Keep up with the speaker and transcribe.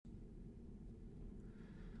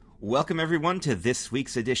Welcome, everyone, to this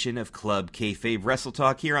week's edition of Club Kayfabe Wrestle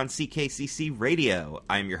Talk here on CKCC Radio.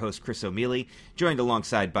 I'm your host, Chris O'Mealy, joined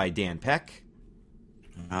alongside by Dan Peck.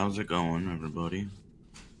 How's it going, everybody?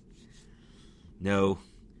 No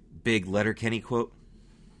big Letterkenny quote?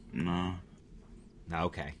 No.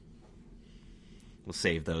 Okay. We'll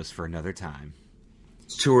save those for another time.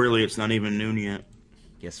 It's too early. It's not even noon yet.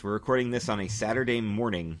 Yes, we're recording this on a Saturday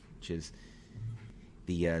morning, which is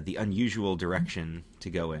the unusual direction to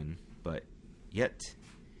go in, but yet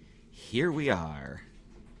here we are.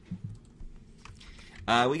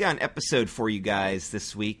 We got an episode for you guys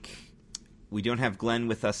this week. We don't have Glenn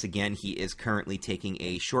with us again. He is currently taking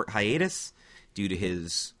a short hiatus due to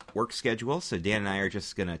his work schedule, so Dan and I are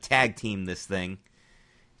just going to tag team this thing,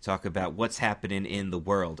 talk about what's happening in the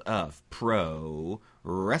world of pro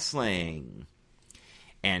wrestling.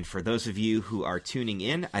 And for those of you who are tuning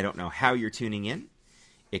in, I don't know how you're tuning in.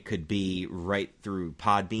 It could be right through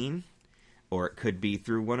Podbean, or it could be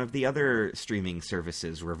through one of the other streaming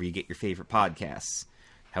services, wherever you get your favorite podcasts.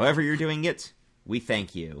 However you're doing it, we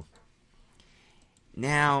thank you.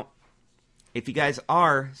 Now, if you guys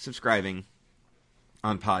are subscribing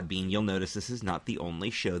on Podbean, you'll notice this is not the only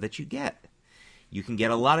show that you get. You can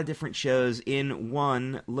get a lot of different shows in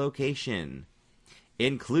one location,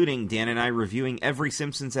 including Dan and I reviewing every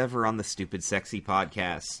Simpsons ever on the Stupid Sexy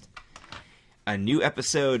podcast. A new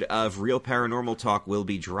episode of Real Paranormal Talk will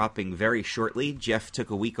be dropping very shortly. Jeff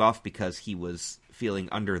took a week off because he was feeling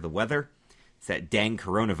under the weather. It's that dang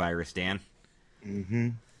coronavirus, Dan. Mm-hmm.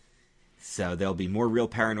 So there'll be more Real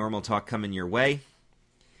Paranormal Talk coming your way.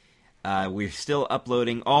 We're still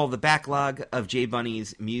uploading all the backlog of J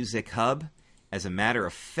Bunny's Music Hub. As a matter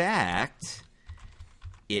of fact,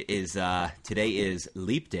 it is today is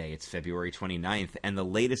Leap Day. It's February 29th, and the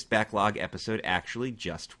latest backlog episode actually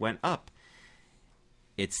just went up.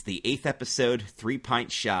 It's the 8th episode, 3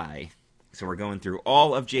 Pints Shy. So we're going through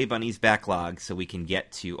all of J Bunny's backlog so we can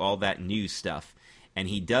get to all that new stuff. And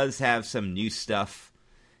he does have some new stuff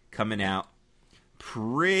coming out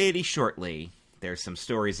pretty shortly. There's some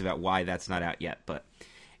stories about why that's not out yet,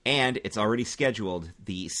 and it's already scheduled.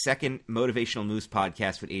 The second Motivational Moves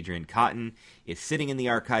podcast with Adrian Cotton is sitting in the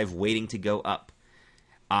archive waiting to go up.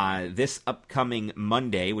 This upcoming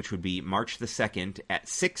Monday, which would be March the 2nd, at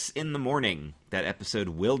 6 in the morning, that episode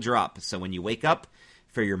will drop. So when you wake up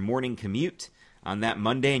for your morning commute on that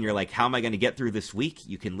Monday and you're like, how am I going to get through this week?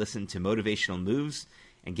 You can listen to Motivational Moves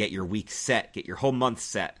and get your week set, get your whole month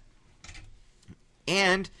set.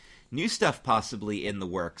 And new stuff possibly in the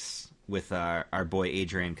works with our boy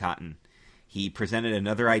Adrian Cotton. He presented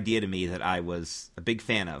another idea to me that I was a big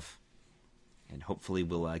fan of, and hopefully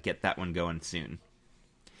we'll get that one going soon.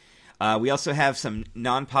 We also have some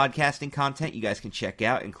non-podcasting content you guys can check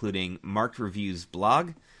out, including Marked Reviews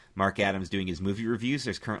blog. Mark Adams doing his movie reviews.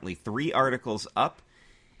 There's currently 3 articles up,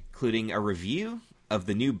 including a review of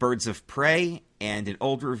the new Birds of Prey and an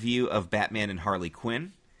old review of Batman and Harley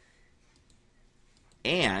Quinn.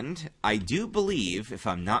 And I do believe, if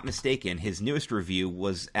I'm not mistaken, his newest review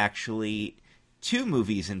was actually 2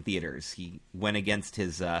 movies in theaters. He went against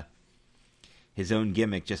his own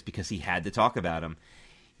gimmick just because he had to talk about them.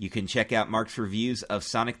 You can check out Mark's reviews of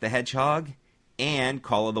Sonic the Hedgehog and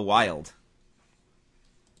Call of the Wild,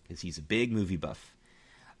 because he's a big movie buff.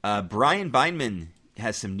 Brian Beinman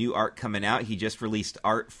has some new art coming out. He just released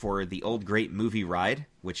art for the Old Great Movie Ride,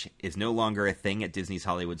 which is no longer a thing at Disney's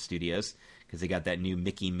Hollywood Studios, because they got that new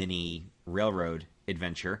Mickey Minnie Railroad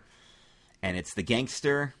adventure. And it's the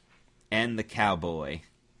gangster and the cowboy.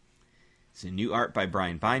 It's a new art by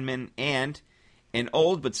Brian Beinman, and an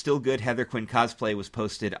old but still good Heather Quinn cosplay was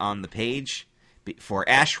posted on the page for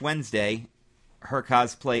Ash Wednesday, her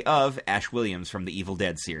cosplay of Ash Williams from the Evil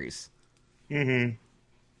Dead series. Mm-hmm.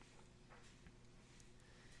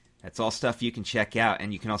 That's all stuff you can check out,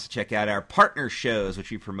 and you can also check out our partner shows,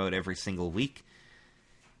 which we promote every single week.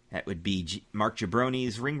 That would be Mark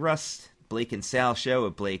Jabroni's Ring Rust, Blake and Sal show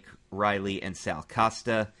with Blake Riley and Sal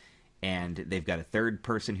Costa, and they've got a third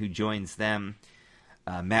person who joins them.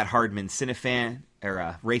 Matt Hardman Cinefan,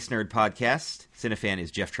 or Race Nerd podcast. Cinefan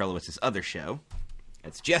is Jeff Trelowitz's other show.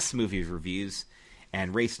 That's Jeff's Movie Reviews,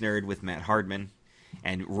 and Race Nerd with Matt Hardman.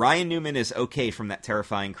 And Ryan Newman is okay from that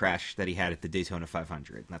terrifying crash that he had at the Daytona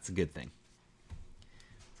 500. That's a good thing.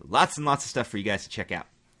 So lots and lots of stuff for you guys to check out.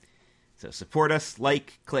 So support us,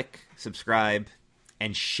 like, click, subscribe,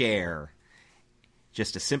 and share.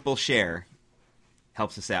 Just a simple share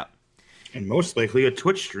helps us out. And most likely a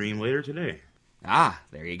Twitch stream later today.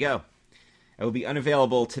 There you go. I will be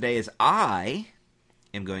unavailable today as I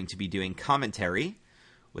am going to be doing commentary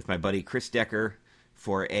with my buddy Chris Decker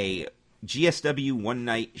for a GSW One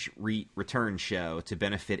Night Return show to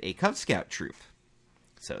benefit a Cub Scout troop.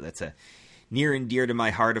 So that's a near and dear to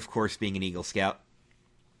my heart, of course, being an Eagle Scout.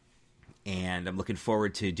 And I'm looking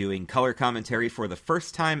forward to doing color commentary for the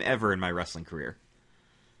first time ever in my wrestling career.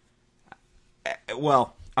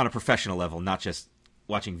 Well, on a professional level, not just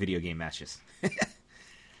watching video game matches.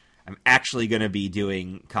 I'm actually going to be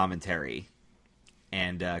doing commentary.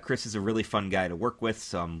 And Chris is a really fun guy to work with,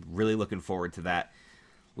 so I'm really looking forward to that.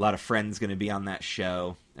 A lot of friends going to be on that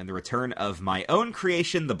show. And the return of my own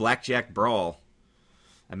creation, the Blackjack Brawl.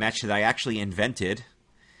 A match that I actually invented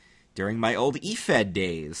during my old EFED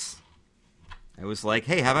days. I was like,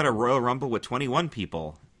 hey, how about a Royal Rumble with 21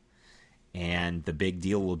 people? And the big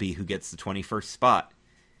deal will be who gets the 21st spot.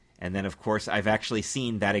 And then, of course, I've actually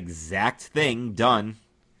seen that exact thing done.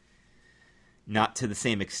 Not to the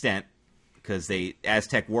same extent, because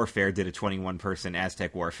Aztec Warfare did a 21-person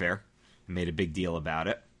Aztec Warfare and made a big deal about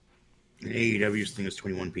it. AEW's thing is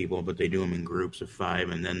 21 people, but they do them in groups of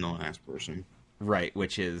 5 and then the last person. Right,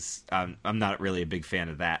 which is... I'm not really a big fan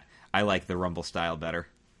of that. I like the Rumble style better.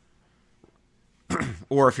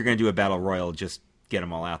 Or if you're going to do a Battle Royal, just get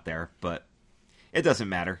them all out there. But it doesn't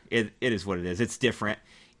matter. It is what it is. It's different.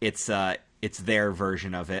 It's their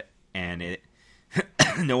version of it, and it...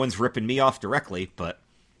 no one's ripping me off directly, but...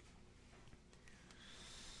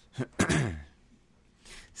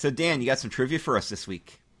 So, Dan, you got some trivia for us this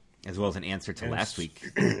week, as well as an answer to last week.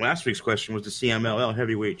 Last week's question was the CMLL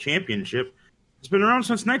Heavyweight Championship. It's been around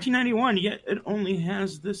since 1991, yet it only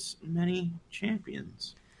has this many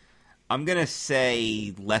champions. I'm going to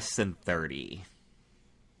say less than 30.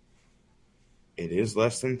 It is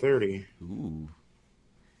less than 30. Ooh.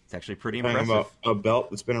 It's actually pretty Talking impressive. about a belt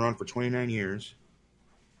that's been around for 29 years.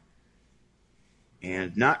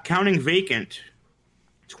 And not counting vacant,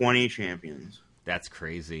 20 champions. That's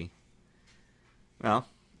crazy. Well,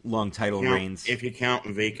 long title reigns. If you count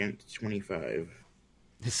vacant, 25.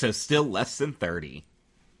 So still less than 30.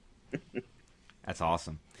 That's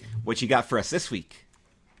awesome. What you got for us this week?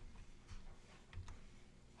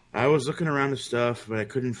 I was looking around the stuff, but I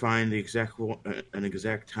couldn't find an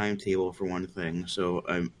exact timetable for one thing. So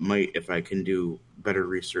I might, if I can do better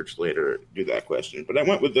research later, do that question. But I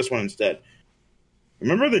went with this one instead.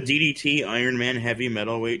 Remember the DDT Iron Man Heavy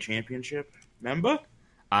Metalweight Championship? Remember?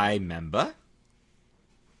 I remember.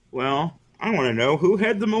 Well, I want to know who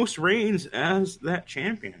had the most reigns as that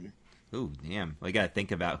champion. Ooh, damn. Well, you got to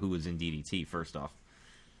think about who was in DDT first off.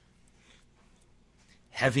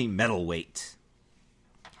 Heavy Metalweight.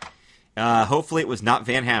 Hopefully it was not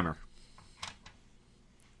Van Hammer.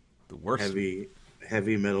 The worst. Heavy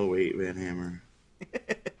Metalweight Van Hammer.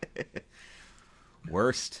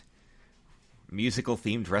 Worst musical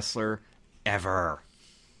themed wrestler ever.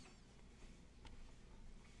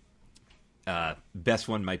 Best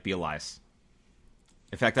one might be Elias.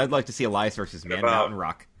 In fact, I'd like to see Elias versus Man Mountain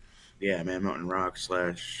Rock. Yeah, Man Mountain Rock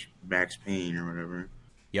 / Max Payne or whatever.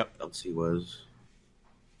 Yep. Else he was.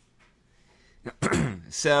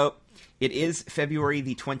 So, it is February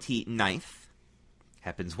the 29th.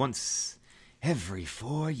 Happens once every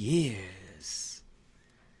 4 years.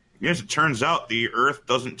 Yes, it turns out the Earth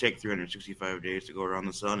doesn't take 365 days to go around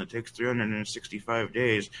the sun. It takes 365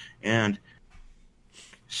 days and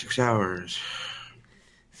 6 hours.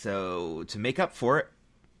 So, to make up for it,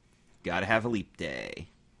 gotta have a leap day.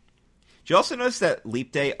 Did you also notice that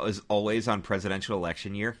leap day is always on presidential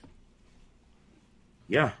election year?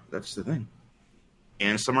 Yeah, that's the thing.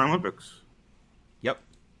 And Summer Olympics. Yep.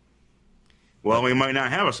 Well, we might not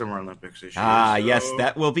have a Summer Olympics this year. Yes,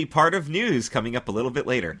 that will be part of news coming up a little bit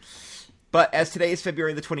later. But as today is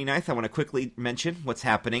February the 29th, I want to quickly mention what's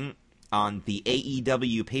happening on the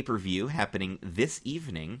AEW pay-per-view happening this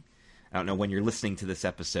evening. I don't know when you're listening to this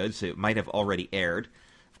episode, so it might have already aired.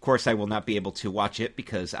 Of course, I will not be able to watch it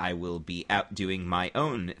because I will be out doing my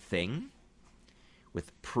own thing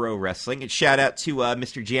with pro wrestling. And shout out to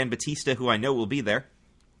Mr. Jan Batista, who I know will be there.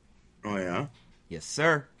 Oh, yeah? Yes,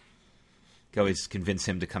 sir. Can always convince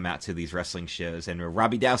him to come out to these wrestling shows. And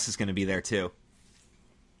Robbie Dowse is going to be there, too.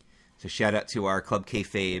 So shout out to our Club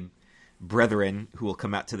Kayfabe brethren who will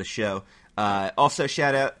come out to the show. Also,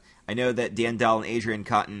 shout out, I know that Dan Dahl and Adrian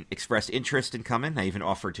Cotton expressed interest in coming. I even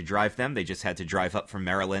offered to drive them. They just had to drive up from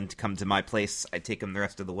Maryland to come to my place. I'd take them the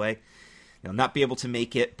rest of the way. They'll not be able to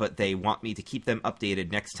make it, but they want me to keep them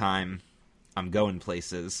updated next time I'm going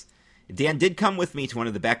places. Dan did come with me to one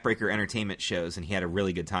of the Backbreaker Entertainment shows, and he had a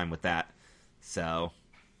really good time with that. So,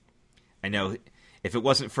 I know if it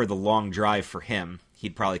wasn't for the long drive for him,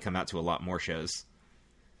 he'd probably come out to a lot more shows.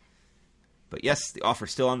 But yes, the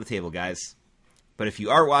offer's still on the table, guys. But if you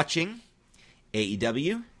are watching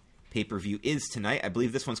AEW, pay-per-view is tonight. I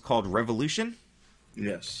believe this one's called Revolution.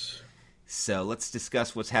 Yes. So let's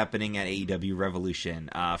discuss what's happening at AEW Revolution.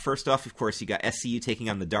 First off, of course, you got SCU taking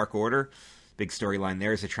on the Dark Order. Big storyline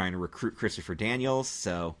there is they're trying to recruit Christopher Daniels.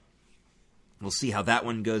 So we'll see how that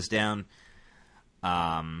one goes down.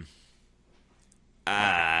 I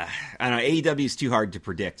don't know. AEW is too hard to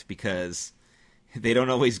predict because they don't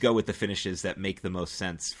always go with the finishes that make the most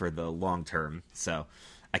sense for the long term. So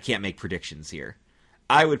I can't make predictions here.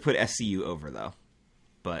 I would put SCU over, though.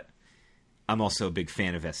 But I'm also a big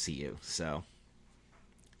fan of SCU. So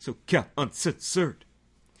Cal Uncensored.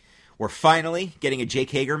 We're finally getting a Jake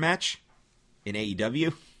Hager match in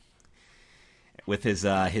AEW. With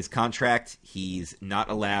his contract, he's not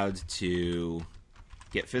allowed to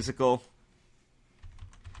get physical.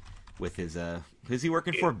 With his who's he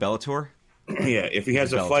working for? Bellator? Yeah, if he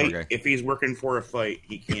has a Bellator fight, guy. if he's working for a fight,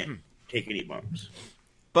 he can't take any bumps.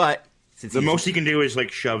 But since The most he can do is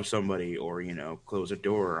like shove somebody or, close a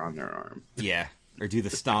door on their arm. yeah, or do the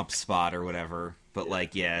stomp spot or whatever. But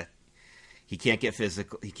he can't get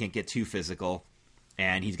physical. He can't get too physical,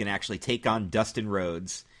 and he's going to actually take on Dustin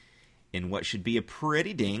Rhodes in what should be a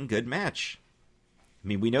pretty dang good match. I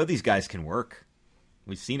mean, we know these guys can work.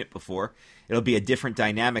 We've seen it before. It'll be a different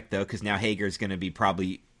dynamic, though, because now Hager's going to be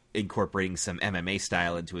probably incorporating some MMA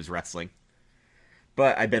style into his wrestling.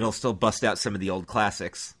 But I bet he'll still bust out some of the old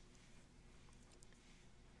classics.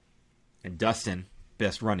 And Dustin,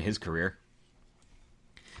 best run of his career.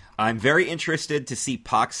 I'm very interested to see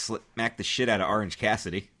Pac smack the shit out of Orange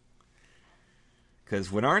Cassidy.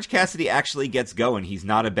 Because when Orange Cassidy actually gets going, he's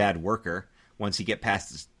not a bad worker once he gets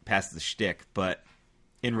past the shtick. But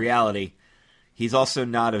in reality, he's also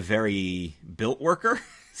not a very built worker.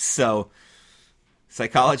 So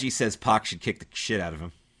psychology says Pac should kick the shit out of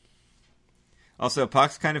him. Also,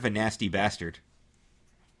 Pac's kind of a nasty bastard.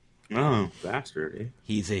 Oh, bastard, eh?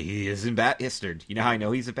 He is a bastard. You know how I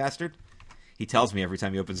know he's a bastard? He tells me every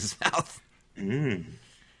time he opens his mouth.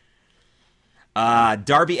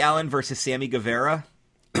 Darby Allin versus Sammy Guevara.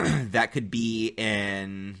 That could be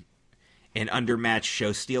an undermatched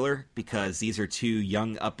show stealer because these are two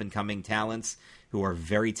young up-and-coming talents who are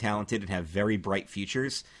very talented and have very bright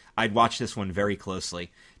futures. I'd watch this one very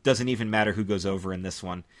closely. Doesn't even matter who goes over in this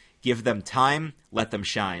one. Give them time, let them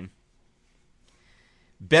shine.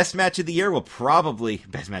 Best match of the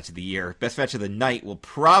night will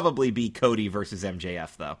probably be Cody versus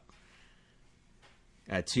MJF, though.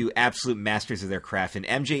 Two absolute masters of their craft, and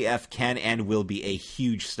MJF can and will be a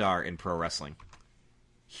huge star in pro wrestling.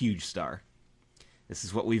 Huge star. This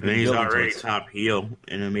is what we've been building towards. He's already top heel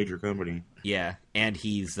in a major company. Yeah, and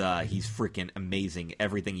he's freaking amazing.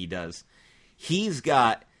 Everything he does, he's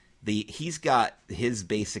got his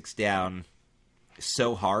basics down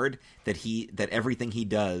so hard that everything he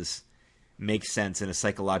does makes sense in a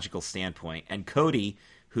psychological standpoint. And Cody,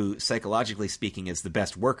 who psychologically speaking is the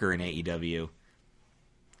best worker in AEW,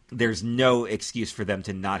 there's no excuse for them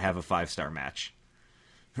to not have a 5-star match.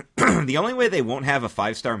 The only way they won't have a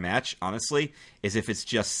 5-star match, honestly, is if it's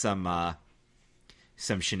just some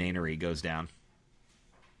shenanery goes down.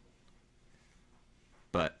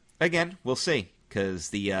 But again, we'll see, because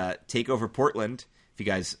the Takeover Portland, if you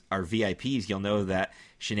guys are VIPs, you'll know that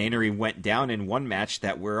shenanery went down in one match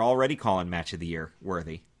that we're already calling Match of the Year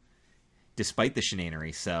worthy, despite the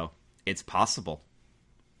shenanery. So it's possible,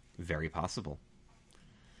 very possible.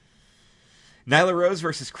 Nyla Rose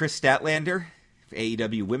versus Chris Statlander.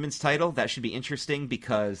 AEW Women's title. That should be interesting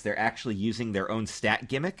because they're actually using their own stat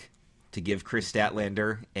gimmick to give Chris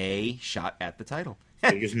Statlander a shot at the title.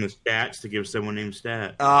 They're using the stats to give someone named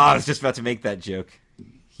Stat. Oh, I was just about to make that joke.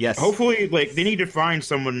 Yes. Hopefully, they need to find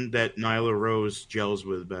someone that Nyla Rose gels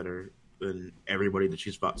with better than everybody that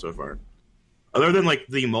she's fought so far. Other than,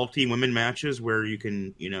 the multi-women matches where you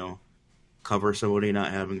can, cover somebody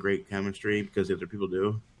not having great chemistry because the other people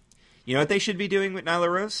do. You know what they should be doing with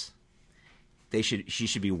Nyla Rose? She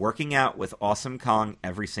should be working out with Awesome Kong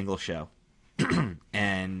every single show.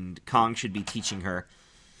 And Kong should be teaching her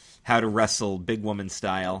how to wrestle big woman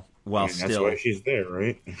style while that's still... why she's there,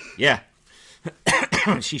 right? Yeah.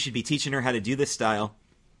 She should be teaching her how to do this style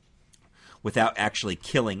without actually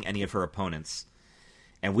killing any of her opponents.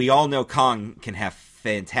 And we all know Kong can have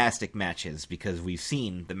fantastic matches because we've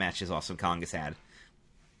seen the matches Awesome Kong has had.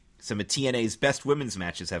 Some of TNA's best women's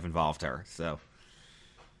matches have involved her, so...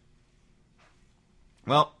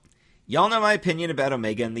 Well, y'all know my opinion about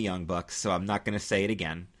Omega and the Young Bucks, so I'm not going to say it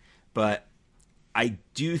again. But I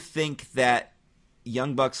do think that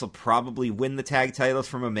Young Bucks will probably win the tag titles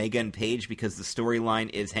from Omega and Page because the storyline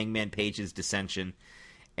is Hangman Page's dissension,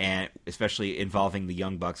 and especially involving the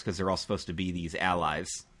Young Bucks because they're all supposed to be these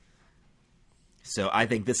allies. So I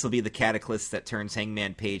think this will be the catalyst that turns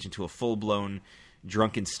Hangman Page into a full-blown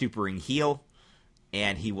drunken stupering heel,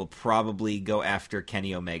 and he will probably go after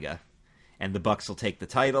Kenny Omega. And the Bucks will take the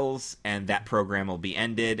titles, and that program will be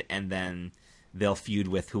ended, and then they'll feud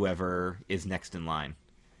with whoever is next in line.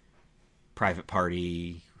 Private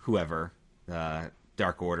Party, whoever.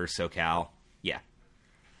 Dark Order, SoCal. Yeah.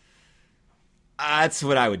 That's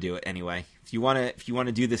what I would do it anyway. If you want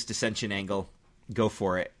to do this dissension angle, go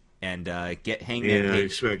for it. And get Hangman Page. I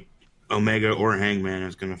expect Omega or Hangman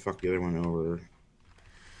is going to fuck the other one over.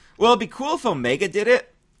 Well, it'd be cool if Omega did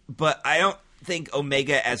it, but I don't think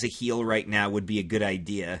Omega as a heel right now would be a good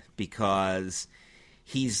idea because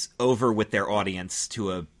he's over with their audience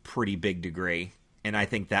to a pretty big degree. And I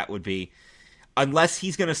think that would be... Unless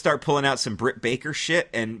he's going to start pulling out some Britt Baker shit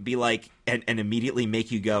and be like... And immediately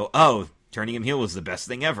make you go, oh, turning him heel was the best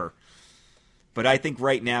thing ever. But I think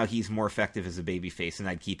right now he's more effective as a babyface, and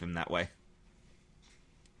I'd keep him that way.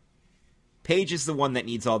 Page is the one that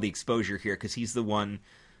needs all the exposure here because he's the one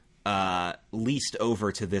least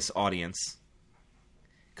over to this audience.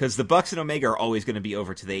 Because the Bucks and Omega are always going to be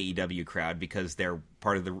over to the AEW crowd because they're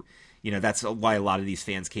part of the... that's why a lot of these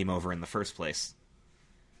fans came over in the first place.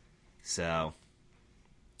 So...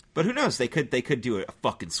 But who knows? They could do a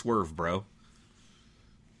fucking swerve, bro.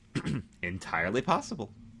 Entirely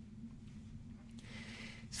possible.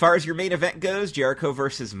 As far as your main event goes, Jericho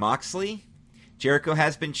versus Moxley. Jericho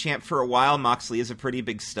has been champ for a while. Moxley is a pretty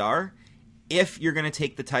big star. If you're going to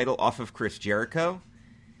take the title off of Chris Jericho...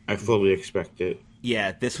 I fully expect it.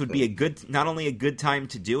 Yeah, this would be not only a good time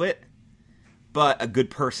to do it, but a good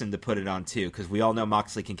person to put it on too, because we all know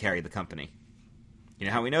Moxley can carry the company. You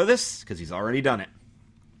know how we know this? Because he's already done it.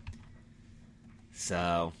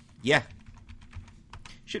 So, yeah.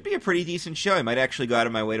 Should be a pretty decent show. I might actually go out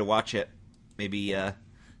of my way to watch it. Maybe,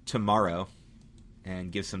 tomorrow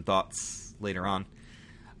and give some thoughts later on.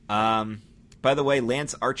 By the way,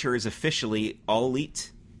 Lance Archer is officially All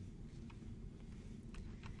Elite.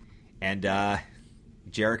 And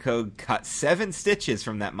Jericho got 7 stitches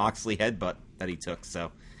from that Moxley headbutt that he took,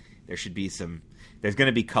 so there's going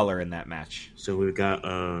to be color in that match. So we've got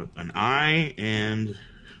an eye and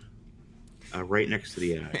right next to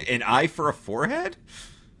the eye. An eye for a forehead?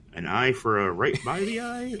 An eye for a right by the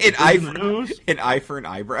eye? An eye for nose? An eye for an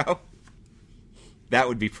eyebrow? That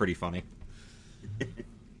would be pretty funny.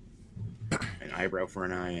 An eyebrow for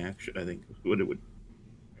an eye, actually, I think what it would.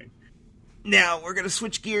 Right. Now, we're going to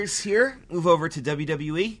switch gears here, move over to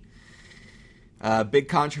WWE. Big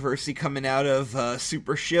controversy coming out of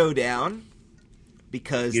Super Showdown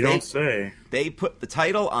because they put the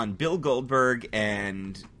title on Bill Goldberg,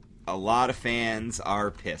 and a lot of fans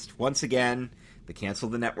are pissed. Once again, the cancel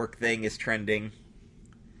the network thing is trending.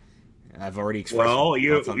 I've already expressed. Well,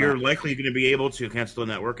 you're likely going to be able to cancel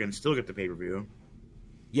the network and still get the pay-per-view.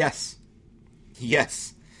 Yes,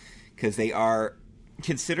 because they are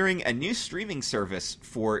considering a new streaming service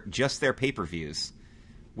for just their pay-per-views.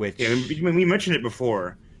 Which we mentioned it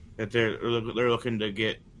before that they're looking to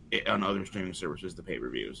get it on other streaming services, the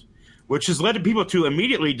pay-per-views, which has led to people to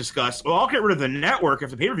immediately discuss, well, I'll get rid of the network if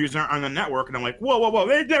the pay-per-views aren't on the network. And I'm like, whoa,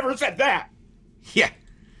 they never said that. Yeah.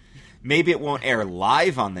 Maybe it won't air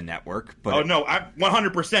live on the network, but... Oh, no,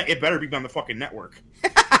 100% it better be on the fucking network.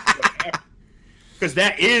 Because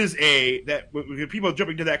that is people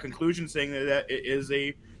jumping to that conclusion saying that it is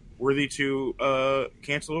a worthy to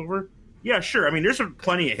cancel over. Yeah, sure. I mean, there's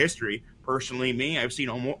plenty of history. Personally, I've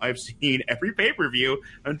seen every pay-per-view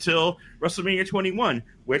until WrestleMania 21,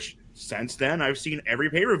 which since then I've seen every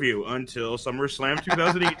pay-per-view until SummerSlam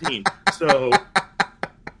 2018. So,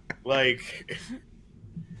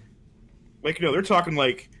 they're talking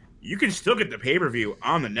you can still get the pay-per-view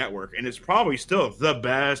on the network, and it's probably still the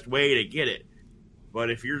best way to get it.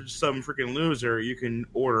 But if you're some freaking loser, you can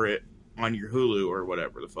order it on your Hulu or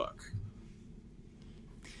whatever the fuck.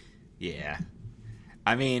 Yeah.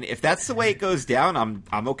 I mean, if that's the way it goes down,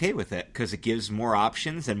 I'm okay with it, because it gives more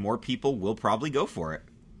options and more people will probably go for it.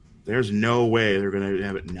 There's no way they're going to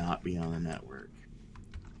have it not be on the network.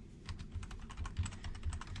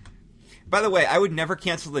 By the way, I would never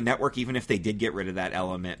cancel the network even if they did get rid of that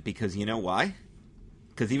element, because you know why?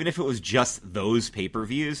 Because even if it was just those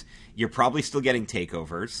pay-per-views, you're probably still getting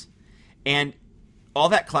takeovers. And all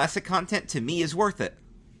that classic content, to me, is worth it.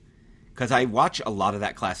 Because I watch a lot of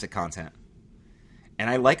that classic content. And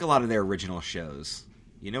I like a lot of their original shows.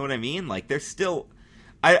 You know what I mean? They're still...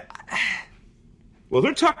 Well,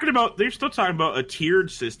 they're still talking about a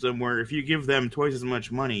tiered system where if you give them twice as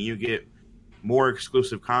much money, you get more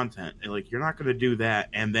exclusive content. And, you're not going to do that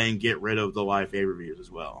and then get rid of the live pay-per-views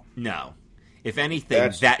as well. No. If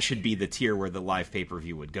anything, that should be the tier where the live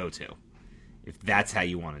pay-per-view would go to. if that's how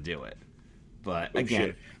you want to do it. But Oh, again,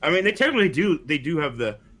 shit. I mean, they technically do. They do have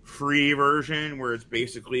the free version where it's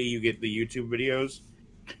basically you get the YouTube videos,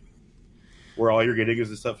 where all you're getting is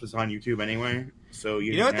the stuff that's on YouTube anyway. So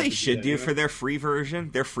you know don't what have they to should that do anyway. for their free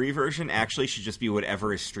version? Their free version actually should just be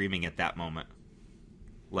whatever is streaming at that moment.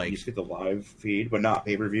 You Like, just get the live feed, but not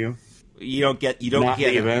pay per view. you don't get Not the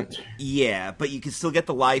event. Yeah, but you can still get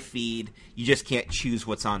the live feed. You just can't choose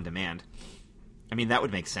what's on demand. I mean, that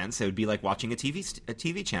would make sense. It would be like watching a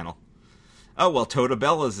TV channel. Oh well, Tota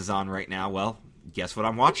Bellas is on right now. Well, guess what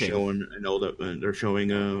I'm watching? I know that they're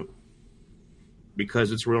showing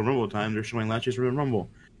because it's Royal Rumble time. They're showing last year's Royal Rumble.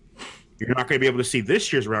 You're not going to be able to see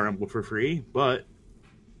this year's Royal Rumble for free, but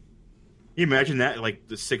you imagine that like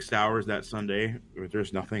the 6 hours that Sunday, where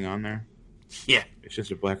there's nothing on there. Yeah. It's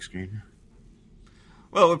just a black screen.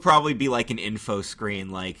 Well, it would probably be like an info screen,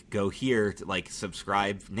 like go here to like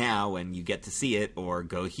subscribe now and you get to see it, or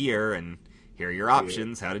go here and here are your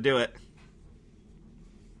options, how to do it.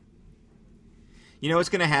 You know what's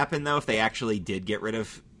going to happen though if they actually did get rid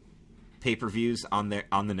of pay-per-views on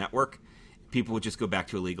the network? People would just go back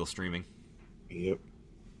to illegal streaming. Yep.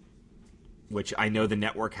 Which I know the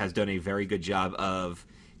network has done a very good job of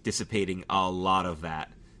dissipating a lot of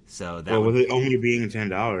that. So that With it only being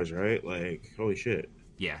 $10, right? Like, holy shit.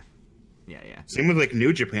 yeah. Same with like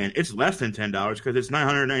New Japan. It's less than $10 because it's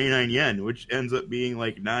 999 yen, which ends up being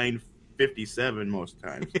like 957 most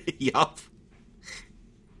times. Yup.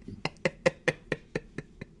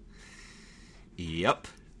 Yep.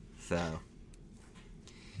 So,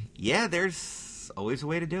 yeah, there's always a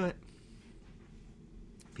way to do it.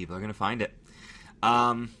 People are going to find it.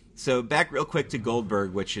 So back real quick to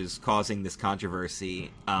Goldberg, which is causing this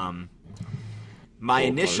controversy. Well,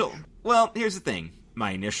 here's the thing.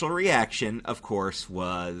 My initial reaction, of course,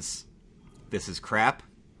 was this is crap,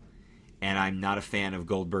 and I'm not a fan of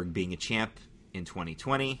Goldberg being a champ in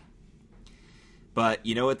 2020. But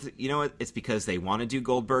you know what? It's because they want to do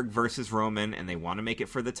Goldberg versus Roman, and they want to make it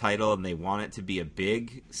for the title, and they want it to be a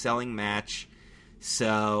big selling match.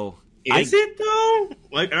 So Is it though?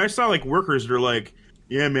 Like, and I saw like workers that are like,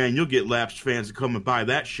 "Yeah, man, you'll get lapsed fans to come and buy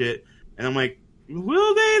that shit," and I'm like,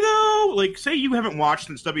 "Will they though?" Like, say you haven't watched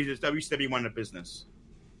since WCW went into business.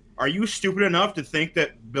 Are you stupid enough to think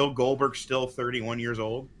that Bill Goldberg's still 31 years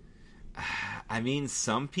old? I mean,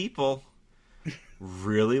 some people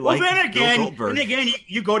really like Bill Goldberg. Then again,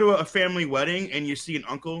 you go to a family wedding and you see an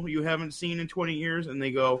uncle you haven't seen in 20 years, and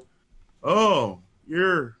they go, "Oh,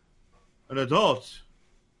 you're an adult."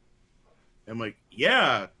 I'm like,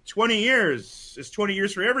 yeah, 20 years. It's 20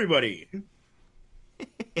 years for everybody.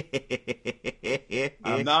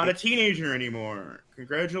 I'm not a teenager anymore.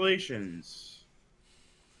 Congratulations.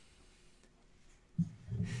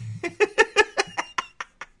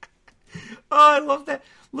 Oh, I love that.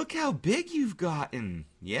 Look how big you've gotten.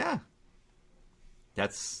 Yeah.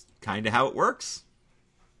 That's kind of how it works.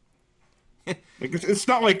 Like it's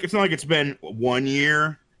not like it's been 1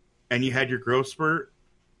 year and you had your growth spurt.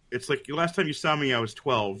 It's like the last time you saw me, I was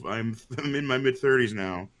 12. I'm in my mid 30s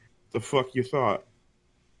now. The fuck you thought?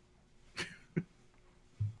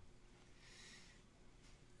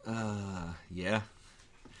 Yeah,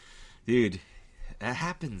 dude, that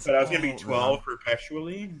happens. But I was gonna be 12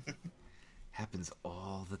 perpetually. Happens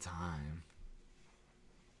all the time.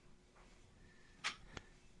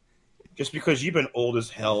 Just because you've been old as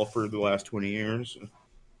hell for the last 20 years.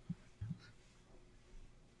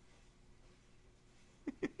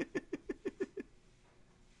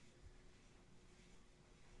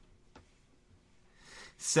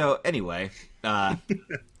 So anyway,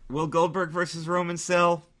 will Goldberg versus Roman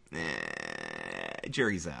sell?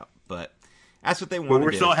 Jury's out, but that's what they want to do.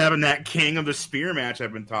 We're still having that King of the Spear match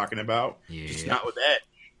I've been talking about. Yeah. Just not with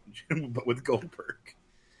Edge, but with Goldberg.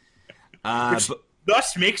 Which But,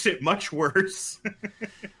 thus makes it much worse.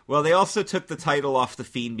 well, they also took the title off The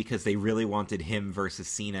Fiend because they really wanted him versus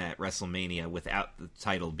Cena at WrestleMania without the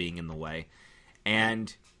title being in the way.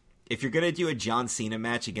 And if you're going to do a John Cena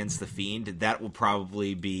match against The Fiend, that will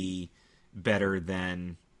probably be better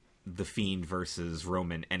than The Fiend versus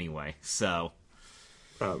Roman anyway. So,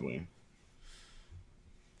 Probably.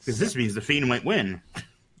 Because this means the Fiend might win.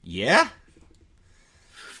 yeah.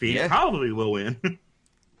 Fiend probably will win.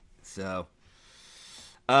 So,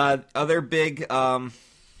 other big rumors: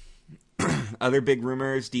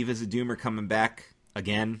 Divas of Doom are coming back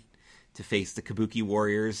again to face the Kabuki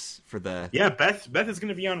Warriors for the. Yeah, Beth is going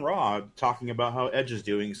to be on Raw talking about how Edge is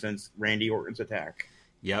doing since Randy Orton's attack.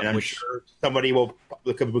 Yeah, and I'm sure somebody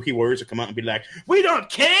the Kabuki Warriors will come out and be like, "We don't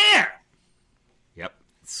care." Yep,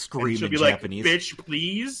 And scream she'll in be Japanese. like, "Bitch,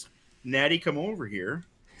 please, Natty, come over here."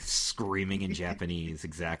 Screaming in Japanese,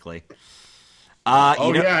 exactly.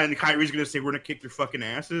 Oh, yeah, and Kyrie's going to say, we're going to kick your fucking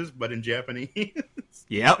asses, but in Japanese.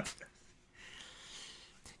 Yep.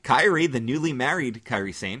 Kyrie, the newly married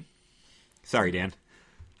Kyrie Sane. Sorry, Dan.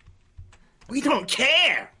 We don't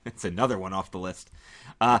care! It's another one off the list.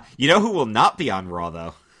 You know who will not be on Raw,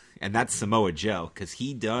 though? And that's Samoa Joe, because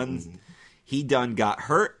he done got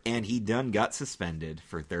hurt, and he done got suspended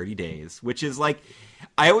for 30 days, which is like,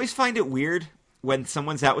 I always find it weird when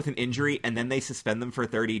someone's out with an injury and then they suspend them for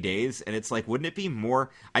 30 days, and it's like, wouldn't it be more...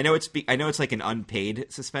 I know it's like an unpaid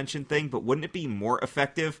suspension thing, but wouldn't it be more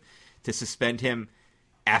effective to suspend him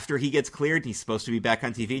after he gets cleared and he's supposed to be back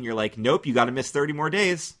on TV, and you're like, nope, you got to miss 30 more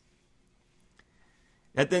days?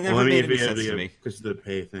 That never made any sense to me. Because the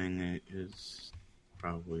pay thing is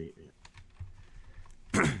probably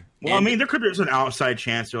it. Well, I mean, there's an outside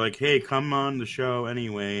chance they're like, hey, come on the show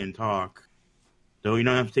anyway and talk. Though you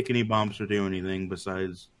don't have to take any bumps or do anything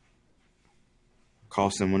besides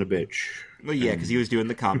call someone a bitch. Well, yeah, because he was doing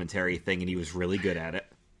the commentary thing and he was really good at it.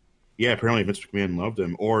 Yeah, apparently Vince McMahon loved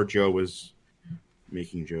him. Or Joe was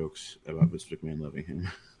making jokes about Vince McMahon loving him.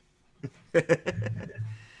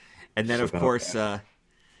 And then, of course,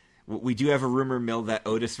 we do have a rumor mill that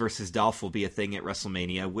Otis versus Dolph will be a thing at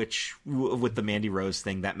WrestleMania, which, with the Mandy Rose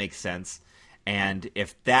thing, that makes sense. And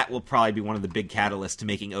if that will probably be one of the big catalysts to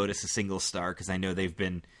making Otis a single star, because I know they've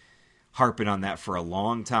been harping on that for a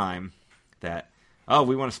long time, that, oh,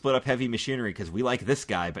 we want to split up Heavy Machinery because we like this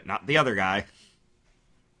guy, but not the other guy.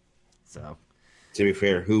 So, to be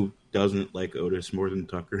fair, who doesn't like Otis more than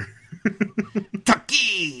Tucker?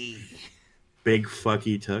 Tucky! Big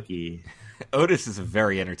fucky Tucky. Otis is a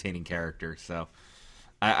very entertaining character, so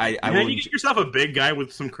I Man, you get yourself a big guy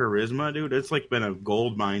with some charisma, dude. It's like been a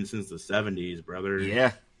gold mine since the 70s, brother.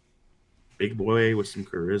 Yeah. Big boy with some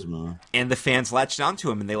charisma. And the fans latched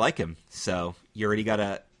onto him and they like him. So you already got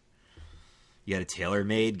a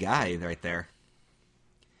tailor-made guy right there.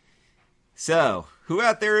 So, who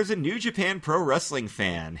out there is a New Japan Pro Wrestling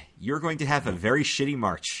fan? You're going to have a very shitty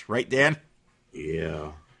March, right, Dan?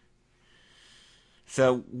 Yeah.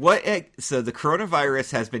 So So the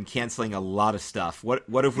coronavirus has been canceling a lot of stuff. What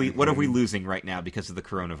are we losing right now because of the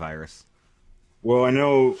coronavirus? Well, I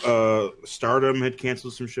know Stardom had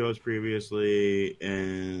canceled some shows previously,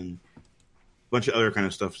 and a bunch of other kind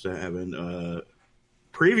of stuff that happened.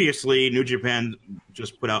 Previously, New Japan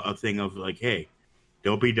just put out a thing of like, hey,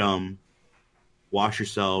 don't be dumb, wash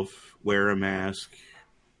yourself, wear a mask,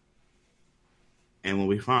 and we'll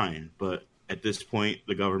be fine. But at this point,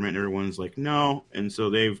 the government and everyone's like, no. And so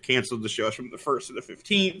they've canceled the shows from the 1st to the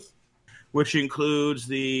 15th, which includes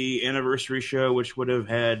the anniversary show, which would have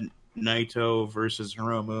had Naito versus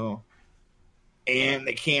Hiromu. And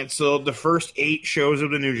they canceled the first 8 shows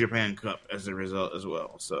of the New Japan Cup as a result as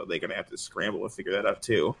well. So they're going to have to scramble to figure that out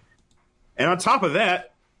too. And on top of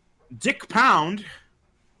that, Dick Pound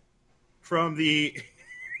from the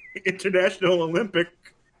International Olympic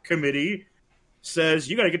Committee says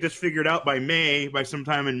you got to get this figured out by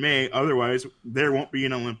sometime in May. Otherwise, there won't be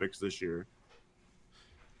an Olympics this year.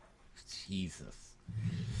 Jesus.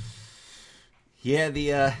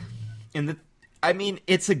 Yeah, I mean,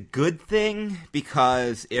 it's a good thing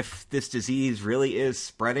because if this disease really is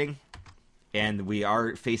spreading and we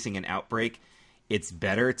are facing an outbreak, it's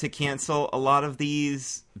better to cancel a lot of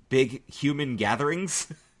these big human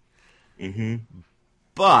gatherings. Mm-hmm.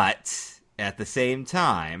 But at the same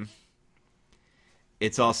time,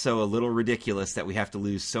 it's also a little ridiculous that we have to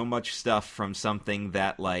lose so much stuff from something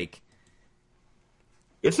that, like...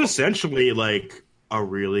 It's essentially like a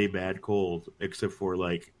really bad cold, except for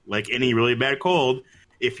like any really bad cold,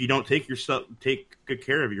 if you don't take good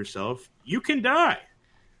care of yourself, you can die.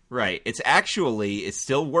 Right. It's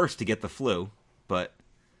still worse to get the flu, but,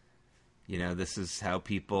 you know, this is how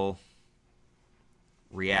people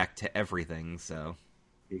react to everything, so...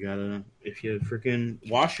 If you freaking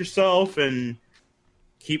wash yourself and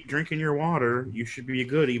keep drinking your water, you should be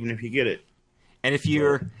good even if you get it. And if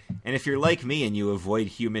you're like me and you avoid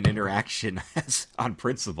human interaction on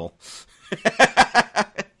principle.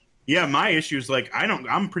 Yeah, my issue is like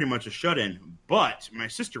I'm pretty much a shut-in, but my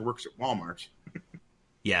sister works at Walmart.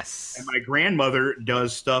 Yes. And my grandmother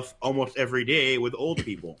does stuff almost every day with old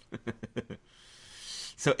people.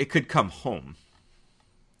 So it could come home.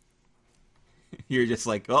 You're just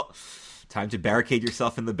like, well, time to barricade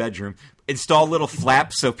yourself in the bedroom. Install little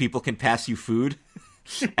flaps so people can pass you food.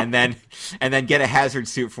 and then get a hazard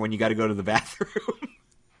suit for when you got to go to the bathroom.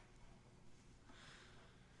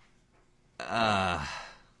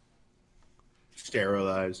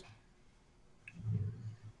 Sterilize.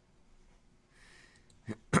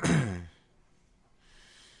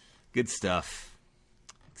 Good stuff.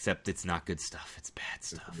 Except it's not good stuff. It's bad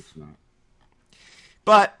stuff. It's not.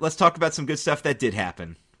 But let's talk about some good stuff that did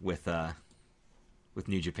happen with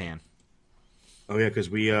New Japan. Oh yeah, because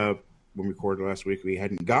we when we recorded last week, we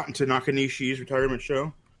hadn't gotten to Nakanishi's retirement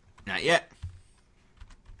show. Not yet.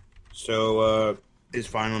 So his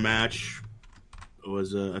final match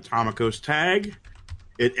was a Tomiko's tag.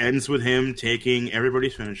 It ends with him taking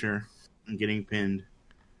everybody's finisher and getting pinned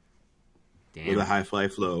with a high fly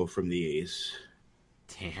flow from the Ace.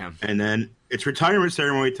 Damn. And then it's retirement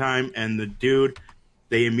ceremony time, and the dude,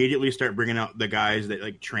 they immediately start bringing out the guys that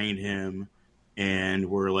like trained him and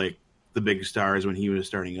were like the big stars when he was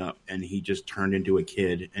starting up, and he just turned into a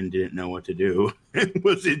kid and didn't know what to do and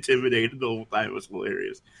was intimidated the whole time. It was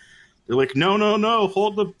hilarious. They're like, no,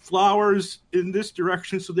 hold the flowers in this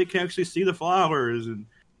direction so they can actually see the flowers, and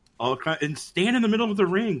and stand in the middle of the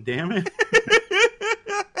ring, damn it.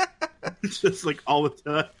 It's just like all the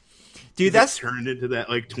time. Dude, that's turned into that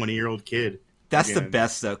like 20-year-old kid. That's again. The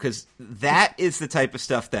best though, because that is the type of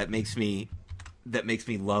stuff that makes me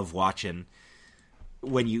love watching.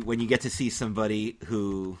 When you get to see somebody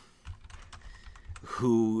who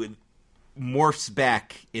morphs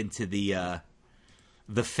back into the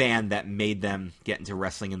fan that made them get into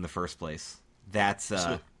wrestling in the first place. That's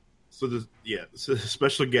So the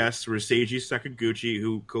special guests were Seiji Sakaguchi,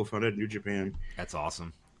 who co-founded New Japan. That's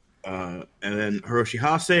awesome. And then Hiroshi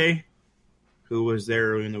Hase, who was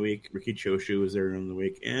there early in the week. Riki Choshu was there early in the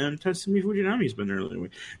week. And Tatsumi Fujinami's been there early in the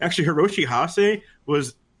week. Actually, Hiroshi Hase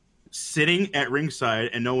was sitting at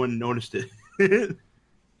ringside and no one noticed it.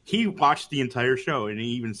 He watched the entire show, and he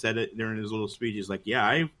even said it during his little speech. He's like, yeah,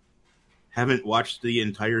 I haven't watched the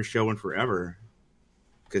entire show in forever.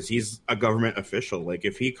 Because he's a government official. Like,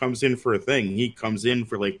 if he comes in for a thing, he comes in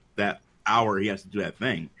for, like, that hour he has to do that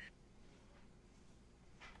thing.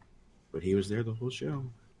 But he was there the whole show.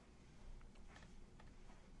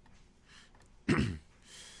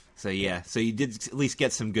 So you did at least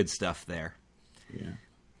get some good stuff there. Yeah.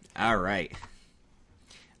 All right.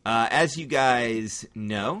 As you guys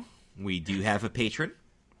know, we do have a patron.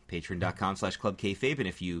 Patreon.com/ClubKayfabe, and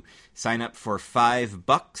if you sign up for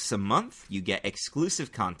 $5 a month, you get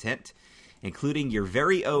exclusive content, including your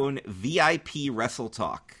very own VIP Wrestle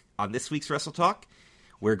Talk. On this week's Wrestle Talk,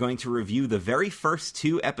 we're going to review the very first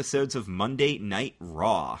 2 episodes of Monday Night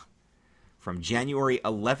Raw from January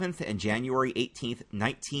 11th and January 18th,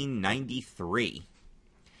 1993.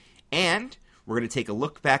 And we're going to take a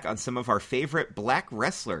look back on some of our favorite black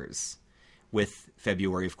wrestlers, with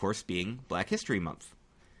February, of course, being Black History Month.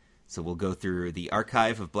 So we'll go through the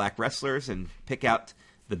archive of black wrestlers and pick out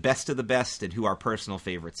the best of the best and who our personal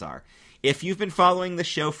favorites are. If you've been following the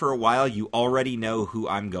show for a while, you already know who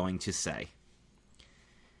I'm going to say.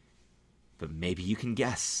 But maybe you can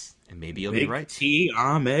guess, and maybe you'll be right. Big T.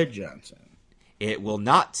 Ahmed Johnson. It will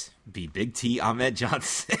not be Big T. Ahmed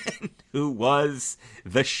Johnson, who was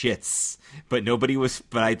the shits. But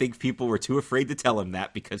I think people were too afraid to tell him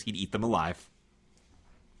that because he'd eat them alive.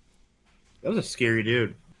 That was a scary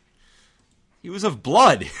dude. He was of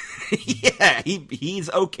blood. Yeah,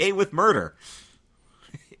 he's okay with murder.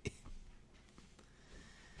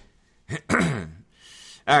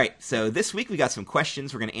 All right, so this week we got some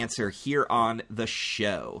questions we're going to answer here on the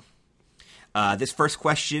show. This first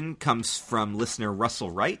question comes from listener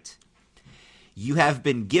Russell Wright. You have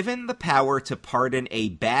been given the power to pardon a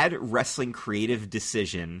bad wrestling creative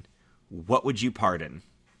decision. What would you pardon?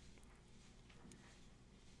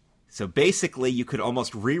 So basically, you could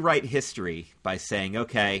almost rewrite history by saying,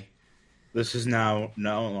 okay, this is now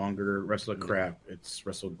no longer Wrestle Crap. It's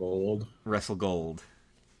Wrestle Gold. Wrestle Gold.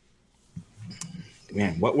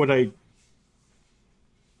 Man, what would I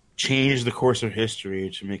change the course of history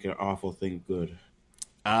to make an awful thing good?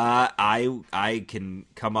 I can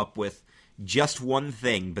come up with just one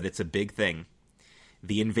thing, but it's a big thing.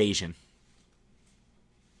 The Invasion.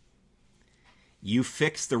 You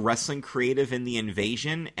fix the wrestling creative in the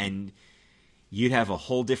Invasion, and you'd have a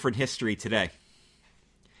whole different history today.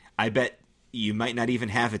 I bet you might not even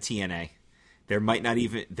have a TNA. There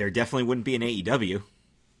definitely wouldn't be an AEW.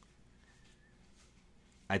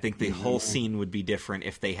 I think the whole scene would be different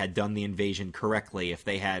if they had done the Invasion correctly. If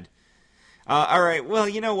they had... all right, well,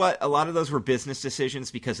 you know what? A lot of those were business decisions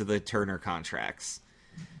because of the Turner contracts.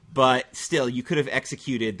 But still, you could have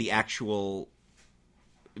executed the actual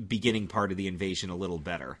beginning part of the Invasion a little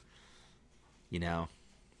better. You know,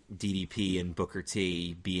 DDP and Booker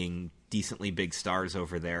T being decently big stars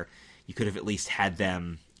over there. You could have at least had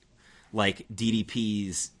them, like,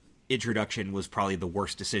 DDP's introduction was probably the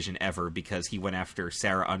worst decision ever because he went after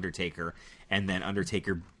Sarah Undertaker, and then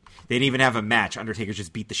Undertaker, they didn't even have a match. Undertaker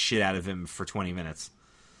just beat the shit out of him for 20 minutes.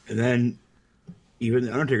 And then even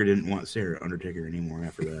the Undertaker didn't want Sarah Undertaker anymore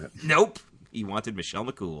after that. Nope. He wanted Michelle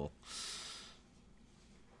McCool.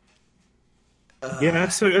 Yeah,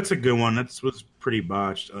 that's a good one. That was pretty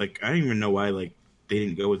botched. Like, I don't even know why they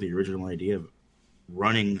didn't go with the original idea of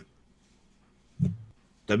running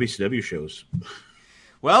WCW shows.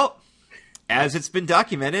 Well, as it's been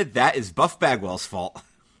documented, that is Buff Bagwell's fault.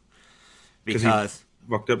 Because he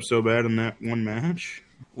fucked up so bad in that one match.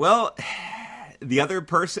 Well, the other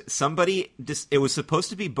person, it was supposed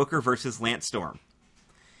to be Booker versus Lance Storm.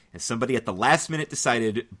 And somebody at the last minute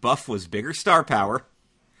decided Buff was bigger star power.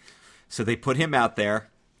 So they put him out there.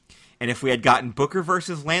 And if we had gotten Booker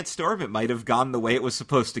versus Lance Storm, it might have gone the way it was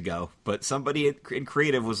supposed to go. But somebody in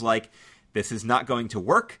creative was like, this is not going to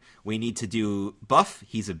work. We need to do Buff.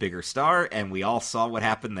 He's a bigger star. And we all saw what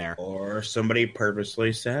happened there. Or somebody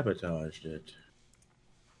purposely sabotaged it.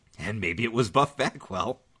 And maybe it was Buff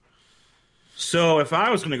Bagwell. So if I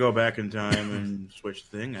was going to go back in time and switch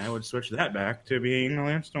the thing, I would switch that back to being a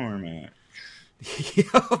Lance Storm match.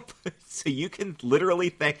 Yep. So you can literally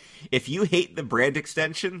thank... If you hate the brand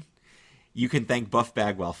extension, you can thank Buff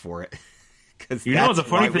Bagwell for it. The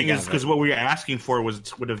funny thing is, because what we were asking for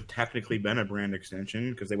would have technically been a brand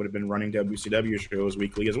extension, because they would have been running WCW shows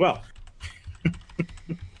weekly as well.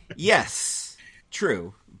 Yes,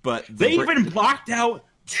 true. But they even blocked out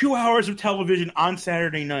 2 hours of television on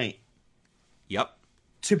Saturday night. Yep.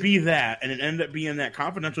 To be that, and it ended up being that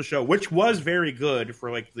confidential show, which was very good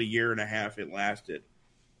for the year and a half it lasted.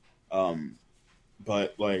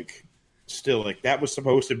 But still, that was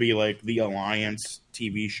supposed to be the Alliance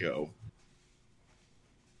TV show.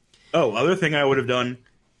 Oh, other thing I would have done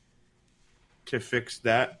to fix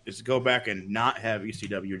that is go back and not have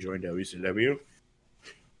ECW join WCW.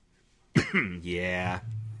 Yeah.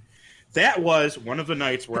 That was one of the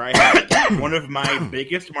nights where I had one of my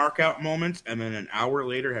biggest mark-out moments, and then an hour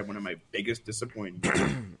later had one of my biggest disappointments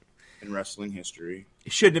in wrestling history.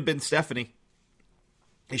 It shouldn't have been Stephanie.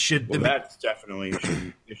 It should. Well, that's definitely.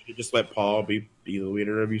 You should just let Paul be the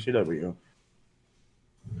leader of ECW.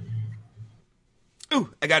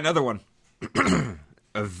 Ooh, I got another one.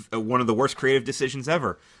 One of the worst creative decisions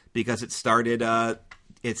ever, because it started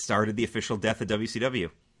the official death of WCW.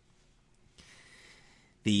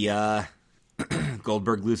 The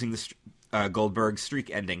Goldberg losing the Goldberg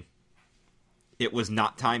streak ending. It was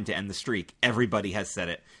not time to end the streak. Everybody has said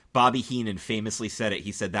it. Bobby Heenan famously said it.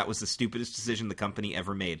 He said that was the stupidest decision the company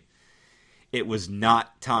ever made. It was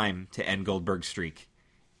not time to end Goldberg's streak,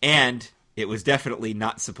 and it was definitely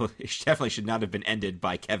not supposed. It definitely should not have been ended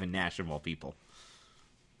by Kevin Nash of all people.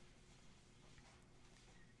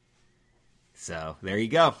 So there you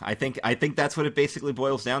go. I think that's what it basically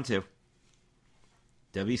boils down to.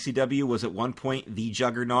 WCW was at one point the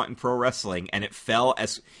juggernaut in pro wrestling, and it fell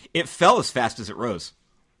as fast as it rose.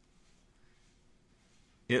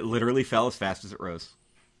 It literally fell as fast as it rose.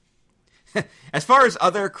 As far as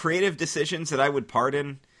other creative decisions that I would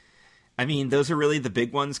pardon, I mean, those are really the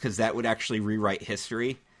big ones because that would actually rewrite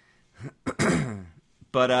history.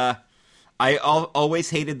 But I always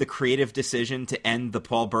hated the creative decision to end the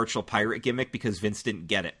Paul Burchill pirate gimmick because Vince didn't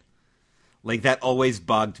get it. That always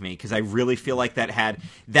bugged me because I really feel like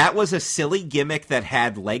that was a silly gimmick that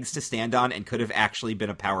had legs to stand on and could have actually been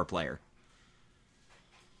a power player.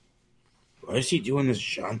 Why is he doing this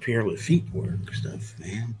Jean-Pierre Lafitte work stuff,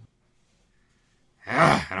 man?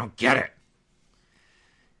 I don't get it.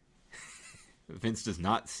 Vince does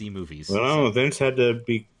not see movies. Well, Vince had to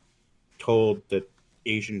be told that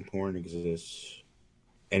Asian porn exists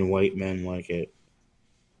and white men like it.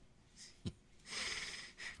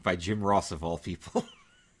 By Jim Ross, of all people.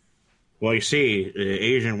 Well, you see,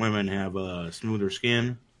 Asian women have smoother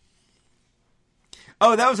skin.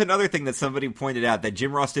 Oh, that was another thing that somebody pointed out, that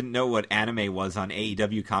Jim Ross didn't know what anime was on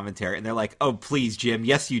AEW commentary. And they're like, oh, please, Jim,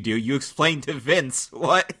 yes, you do. You explained to Vince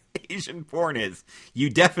what Asian porn is. You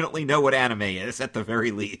definitely know what anime is, at the very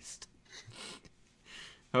least.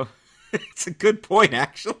 Oh, it's a good point,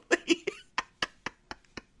 actually.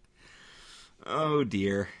 Oh,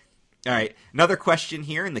 dear. All right, another question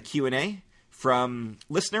here in the Q&A from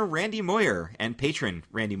listener Randy Moyer and patron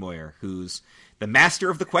Randy Moyer, who's the master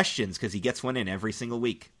of the questions because he gets one in every single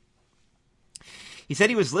week. He said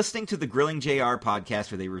he was listening to the Grilling JR podcast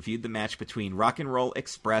where they reviewed the match between Rock and Roll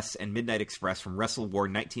Express and Midnight Express from Wrestle War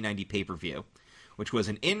 1990 pay-per-view, which was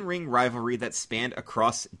an in-ring rivalry that spanned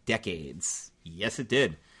across decades. Yes, it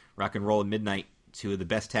did. Rock and Roll and Midnight, two of the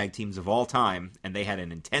best tag teams of all time, and they had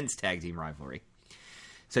an intense tag team rivalry.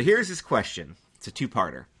 So here's his question. It's a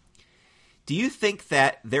two-parter. Do you think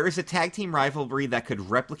that there is a tag team rivalry that could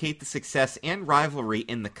replicate the success and rivalry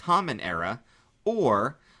in the Common Era,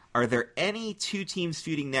 or Are there any two teams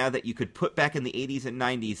feuding now that you could put back in the 80s and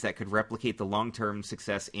 90s that could replicate the long-term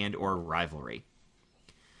success and or rivalry?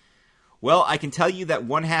 Well, I can tell you that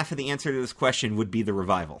one half of the answer to this question would be the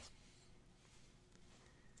Revival.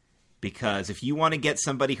 Because if you want to get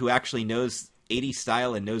somebody who actually knows 80s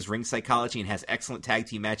style and knows ring psychology and has excellent tag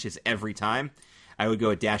team matches every time, I would go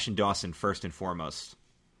with Dash and Dawson first and foremost.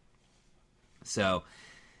 So,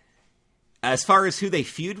 as far as who they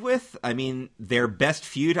feud with, I mean, their best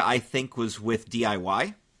feud, I think, was with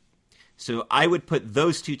DIY. So I would put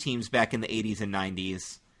those two teams back in the 80s and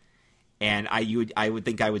 90s, and I would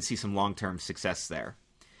think I would see some long-term success there.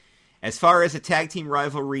 As far as a tag team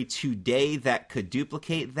rivalry today that could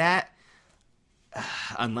duplicate that,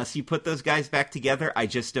 unless you put those guys back together, I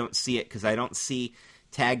just don't see it, because I don't see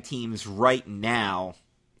tag teams right now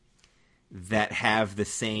that have the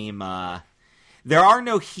same... There are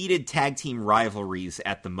no heated tag team rivalries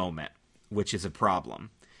at the moment, which is a problem.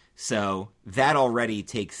 So that already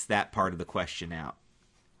takes that part of the question out.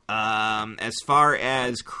 As far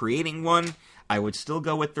as creating one, I would still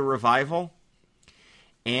go with the Revival.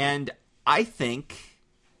 And I think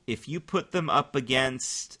if you put them up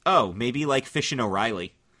against... maybe like Fish and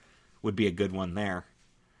O'Reilly would be a good one there.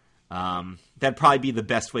 That'd probably be the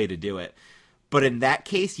best way to do it. But in that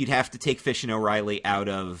case, you'd have to take Fish and O'Reilly out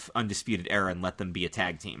of Undisputed Era and let them be a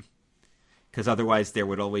tag team. Because otherwise there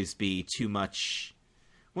would always be too much...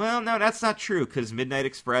 Well, no, that's not true, because Midnight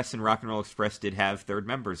Express and Rock and Roll Express did have third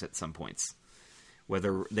members at some points.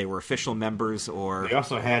 Whether they were official members or... They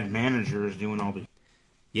also had managers doing all the...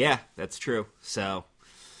 Yeah, that's true. So,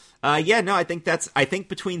 I think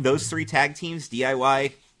between those three tag teams,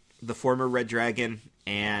 DIY, the former Red Dragon,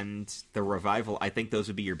 and the Revival, I think those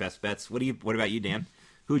would be your best bets. What about you, Dan?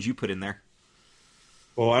 Who would you put in there?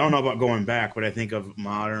 Well, I don't know about going back, but I think of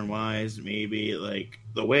modern-wise, maybe, like,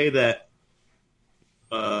 the way that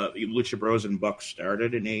Lucha Bros and Bucks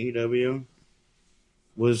started in AEW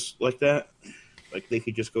was like that. Like, they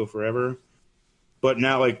could just go forever. But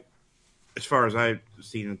now, like, as far as I've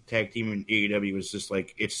seen the tag team in AEW, is just,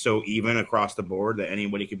 like, it's so even across the board that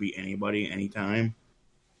anybody could be anybody anytime.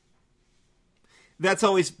 That's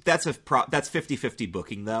 50-50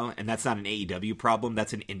 booking, though, and that's not an AEW problem.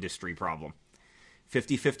 That's an industry problem.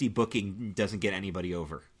 50-50 booking doesn't get anybody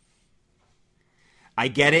over. I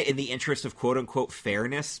get it in the interest of quote-unquote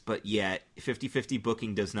fairness, but yeah, 50-50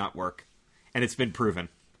 booking does not work, and it's been proven.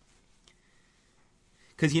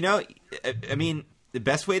 Because, I mean, the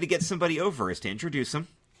best way to get somebody over is to introduce them,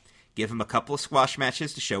 give them a couple of squash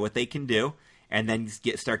matches to show what they can do, and then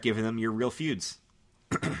start giving them your real feuds.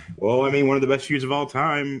 Well, I mean, one of the best feuds of all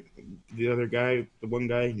time, the one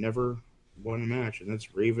guy never won a match, and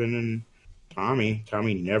that's Raven and Tommy.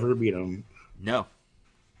 Tommy never beat him. No.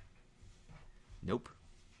 Nope.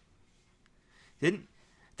 Didn't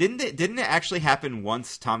it actually happen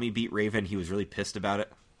once Tommy beat Raven? He was really pissed about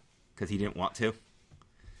it because he didn't want to?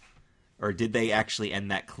 Or did they actually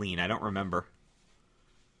end that clean? I don't remember.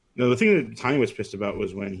 No, the thing that Tommy was pissed about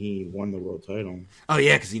was when he won the world title. Oh,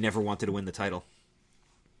 yeah, because he never wanted to win the title.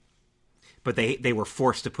 But they were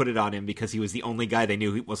forced to put it on him because he was the only guy they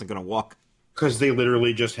knew he wasn't going to walk. Because they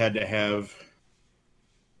literally just had to have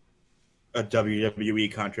a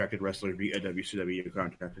WWE contracted wrestler beat a WCW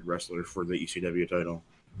contracted wrestler for the ECW title.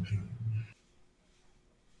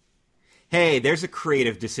 Hey, there's a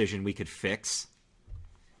creative decision we could fix.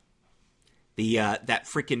 That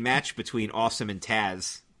freaking match between Awesome and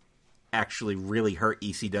Taz actually really hurt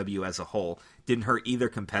ECW as a whole. Didn't hurt either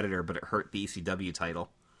competitor, but it hurt the ECW title.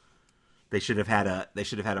 They should have had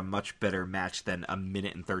a much better match than a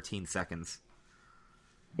minute and 13 seconds.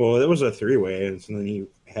 Well, it was a three-way, and then he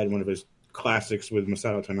had one of his classics with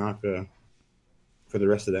Masato Tanaka for the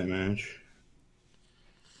rest of that match.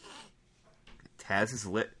 Taz is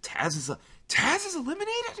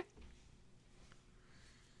eliminated?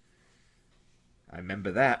 I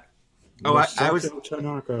remember that. Oh, I was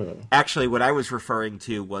Tanaka. Actually, what I was referring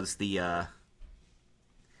to was the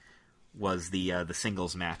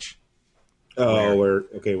singles match. Oh,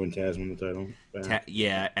 when Taz won the title.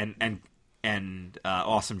 Yeah, and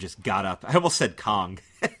Awesome just got up. I almost said Kong.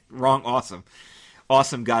 Wrong, Awesome.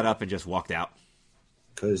 Awesome got up and just walked out.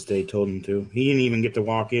 Because they told him to. He didn't even get to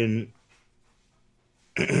walk in.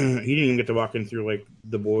 He didn't even get to walk in through like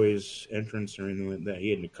the boys' entrance or anything like that. He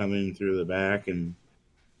had to come in through the back and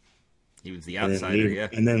he was the outsider,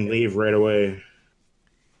 and then leave right away.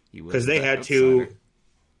 Because they had to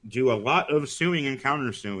do a lot of suing and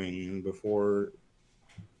counter-suing before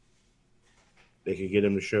they could get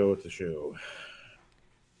him to show at the show.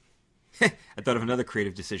 I thought of another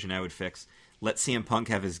creative decision I would fix. Let CM Punk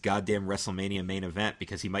have his goddamn WrestleMania main event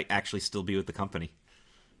because he might actually still be with the company.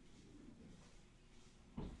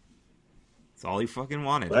 That's all he fucking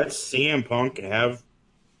wanted. Let CM Punk have.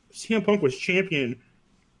 CM Punk was champion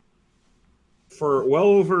for well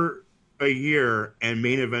over a year and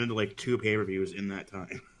main evented like 2 pay-per-views in that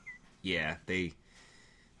time. Yeah, they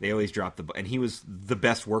always dropped and he was the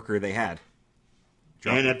best worker they had.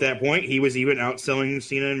 And at that point, he was even outselling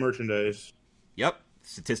Cena in merchandise. Yep,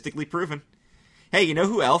 statistically proven. Hey, you know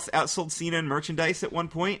who else outsold Cena in merchandise at one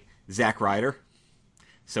point? Zack Ryder.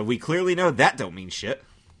 So we clearly know that don't mean shit.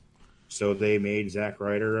 So they made Zack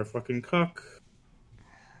Ryder a fucking cuck.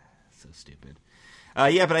 So stupid.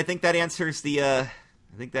 Yeah, but I think that answers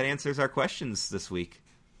our questions this week.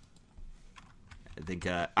 I think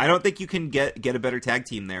I don't think you can get a better tag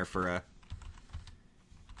team there for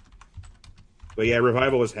But yeah,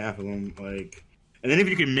 Revival was half of them. Like, and then if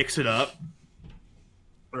you can mix it up,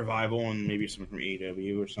 Revival and maybe someone from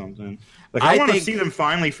AEW or something. Like, I want to see them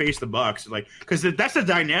finally face the Bucks. Like, because that's the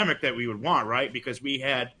dynamic that we would want, right? Because we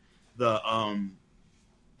had the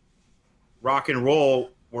Rock and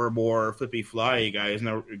Roll were more flippy flyy guys.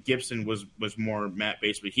 Now Gibson was more mat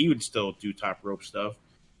based, but he would still do top rope stuff.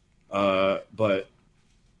 But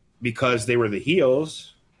because they were the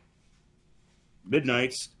heels,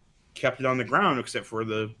 Midnight's kept it on the ground except for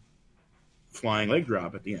the flying leg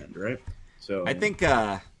drop at the end, right? So I think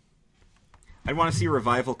I'd want to see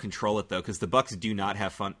Revival control it though, because the Bucks do not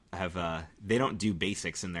have fun. They don't do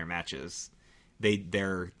basics in their matches.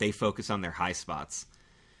 They focus on their high spots.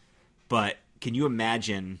 But can you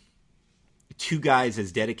imagine 2 guys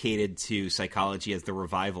as dedicated to psychology as the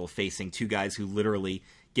Revival facing 2 guys who literally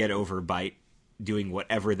get over by doing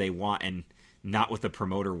whatever they want and not what the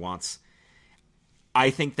promoter wants? I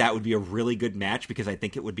think that would be a really good match because I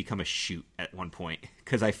think it would become a shoot at one point.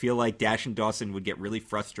 Because I feel like Dash and Dawson would get really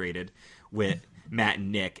frustrated with Matt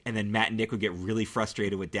and Nick, and then Matt and Nick would get really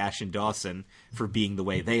frustrated with Dash and Dawson for being the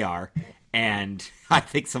way they are. And I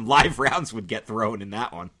think some live rounds would get thrown in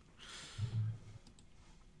that one.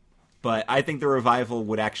 But I think the Revival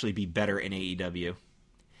would actually be better in AEW.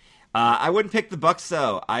 I wouldn't pick the Bucks,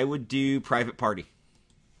 though. I would do Private Party.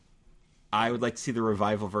 I would like to see the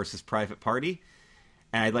Revival versus Private Party.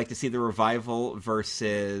 And I'd like to see the Revival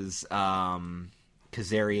versus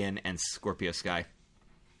Kazarian and Scorpio Sky.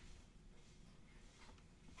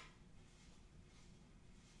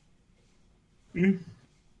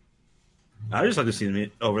 I just like to see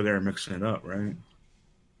them over there mixing it up, right?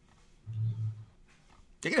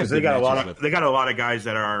 Because they got a lot of guys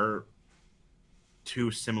that are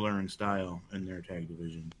too similar in style in their tag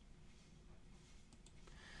division.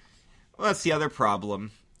 Well, that's the other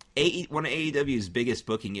problem. One of AEW's biggest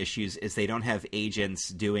booking issues is they don't have agents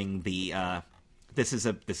doing the. This is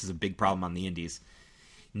a big problem on the indies.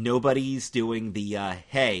 Nobody's doing the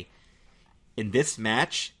hey. In this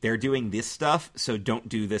match, they're doing this stuff, so don't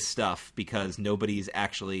do this stuff because nobody's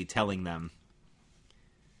actually telling them.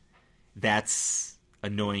 That's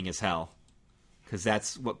annoying as hell because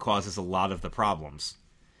that's what causes a lot of the problems.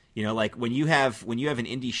 You know, like when you have an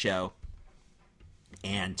indie show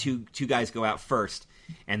and two guys go out first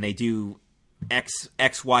and they do X,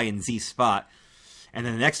 Y, and Z spot, and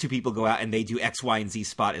then the next 2 people go out and they do X, Y, and Z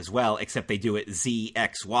spot as well, except they do it Z,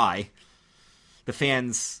 X, Y. The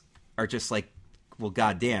fans are just like, well,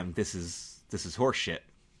 goddamn, this is horseshit,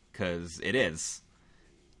 because it is.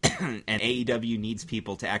 And AEW needs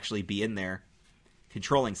people to actually be in there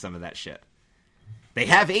controlling some of that shit. They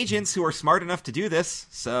have agents who are smart enough to do this,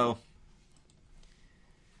 so.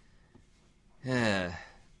 But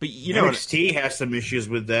you know, NXT has some issues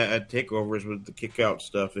with that at takeovers with the kick out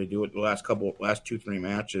stuff. They do it the last 2-3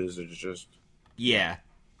 matches. It's just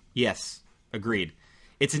yes, agreed.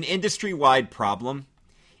 It's an industry-wide problem.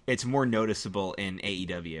 It's more noticeable in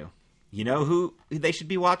AEW. You know who they should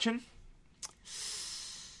be watching?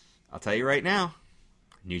 I'll tell you right now.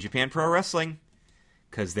 New Japan Pro Wrestling.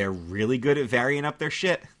 Because they're really good at varying up their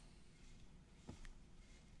shit.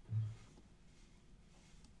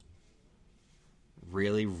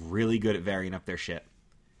 Really, really good at varying up their shit.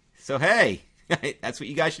 So, hey, that's what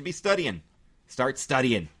you guys should be studying. Start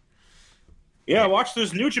studying. Yeah, watch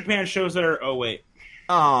those New Japan shows that are... Oh, wait.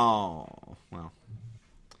 Oh, well.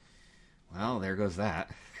 Well, there goes that.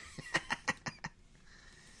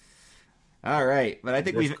 All right, but I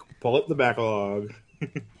think we've... Pull up the backlog.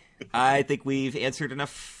 I think we've answered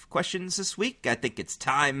enough questions this week. I think it's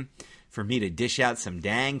time for me to dish out some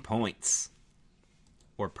dang points.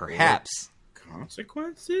 Or perhaps...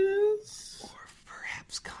 Consequences? Or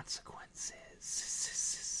perhaps consequences.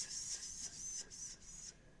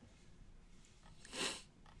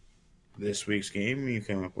 This week's game you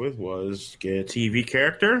came up with was get a TV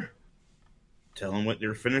character, tell them what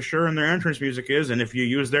their finisher and their entrance music is, and if you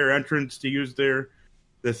use their entrance to use their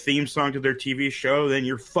the theme song to their TV show, then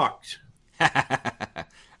you're fucked. I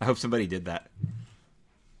hope somebody did that.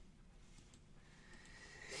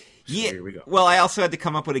 So Yeah. here we go. Well, I also had to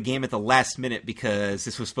come up with a game at the last minute because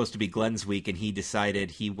this was supposed to be Glenn's week, and he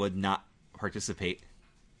decided he would not participate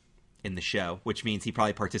in the show, which means he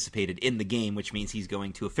probably participated in the game, which means he's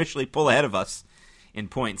going to officially pull ahead of us in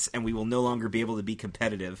points, and we will no longer be able to be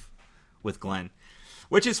competitive with Glenn.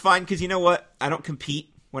 Which is fine, because you know what? I don't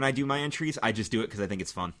compete when I do my entries. I just do it because I think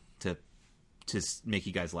it's fun to make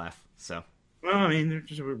you guys laugh. So, Well, I mean,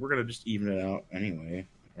 we're going to just even it out anyway,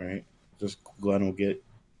 right? Just Glenn will get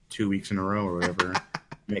 2 weeks in a row or whatever,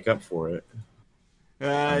 make up for it.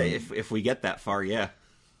 if we get that far, yeah.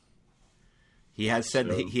 He has said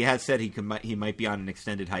So- he might be on an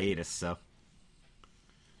extended hiatus, so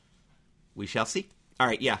we shall see. All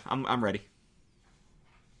right, yeah, I'm ready.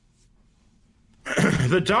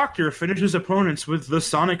 The Doctor finishes opponents with the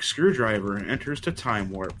sonic screwdriver and enters to Time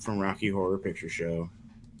Warp from Rocky Horror Picture Show.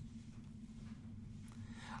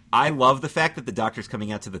 I love the fact that the Doctor's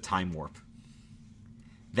coming out to the Time Warp.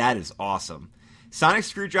 That is awesome. Sonic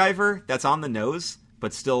Screwdriver, that's on the nose,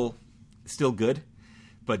 but still good.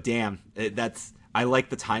 But damn, I like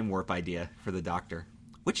the Time Warp idea for the Doctor.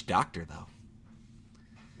 Which Doctor,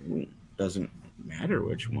 though? Doesn't matter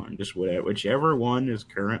which one, just whichever one is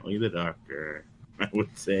currently the Doctor, I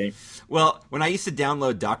would say. Well, when I used to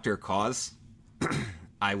download Dr. Cause,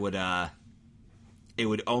 I would it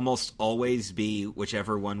would almost always be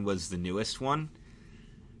whichever one was the newest one,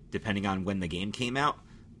 depending on when the game came out.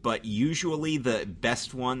 But usually the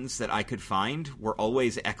best ones that I could find were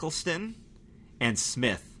always Eccleston and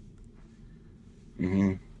Smith.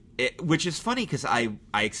 Mm-hmm. Which is funny because I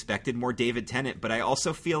expected more David Tennant, but I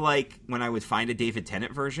also feel like when I would find a David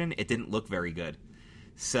Tennant version, it didn't look very good.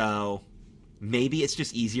 So maybe it's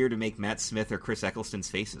just easier to make Matt Smith or Chris Eccleston's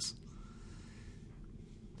faces.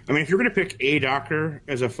 I mean, if you're going to pick a Doctor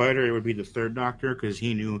as a fighter, it would be the third Doctor because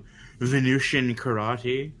he knew Venusian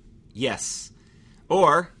karate. Yes.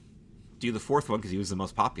 Or do the fourth one because he was the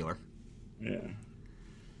most popular. Yeah.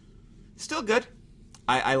 Still good.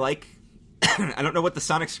 I like... I don't know what the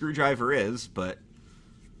sonic screwdriver is, but...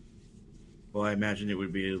 Well, I imagine it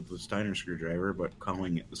would be the Steiner screwdriver, but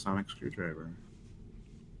calling it the sonic screwdriver.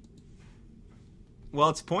 Well,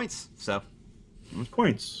 it's points, so... Those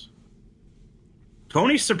points.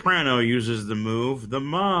 Tony Soprano uses the move The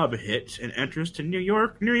Mob Hit and enters to New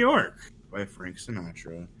York, New York by Frank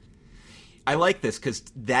Sinatra. I like this because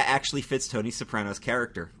that actually fits Tony Soprano's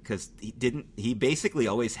character because he basically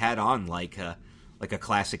always had on like a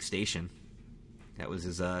classic station. That was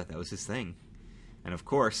his thing. And of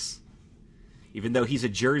course, even though he's a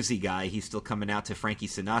Jersey guy, he's still coming out to Frankie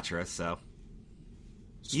Sinatra, so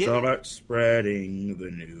Start spreading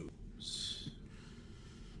the news.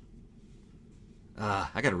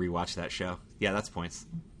 I gotta rewatch that show. Yeah, that's points.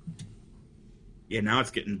 Yeah, now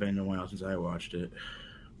it's been a while since I watched it.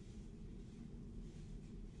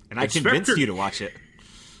 And I convinced you to watch it.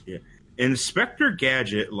 Yeah. Inspector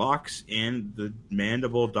Gadget locks in the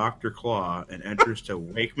mandible Dr. Claw and enters to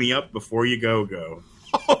Wake Me Up Before You Go.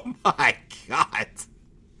 Oh my god.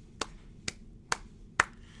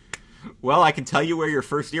 Well, I can tell you where your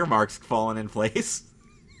first earmark's fallen in place.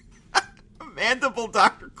 Mandible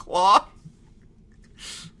Dr. Claw.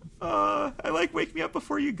 I like Wake Me Up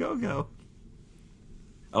Before You Go.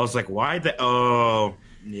 I was like, why the... Oh,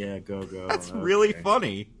 yeah, Go. That's Okay. really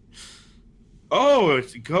funny. Oh,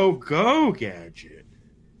 it's Go Gadget.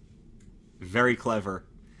 Very clever.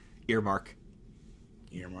 Earmark.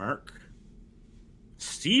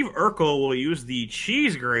 Steve Urkel will use the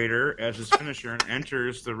cheese grater as his finisher and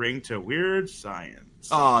enters the ring to Weird Science.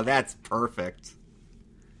 Oh, that's perfect.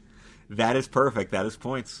 That is perfect. That is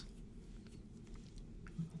points.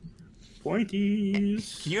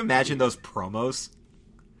 Pointies. Can you imagine those promos?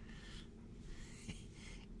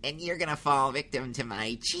 And you're gonna fall victim to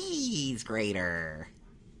my cheese grater.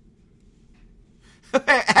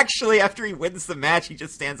 Actually, after he wins the match, he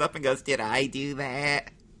just stands up and goes, "Did I do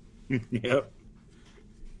that?" Yep.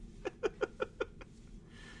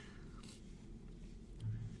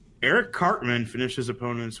 Eric Cartman finishes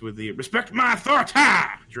opponents with the Respect My Authority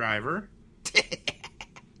driver.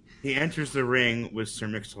 He enters the ring with Sir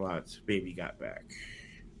Mix-a-Lot's Baby Got Back.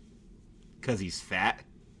 Because he's fat.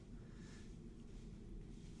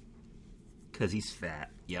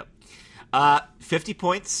 Yep. 50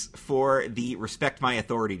 points for the Respect My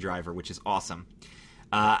Authority driver, which is awesome.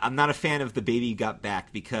 I'm not a fan of the Baby Got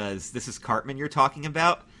Back because this is Cartman you're talking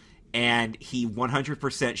about, and he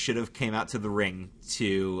 100% should have came out to the ring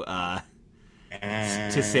to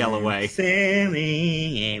sail away.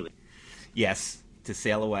 Sailing. Yes, to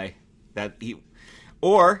sail away.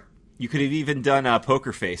 Or you could have even done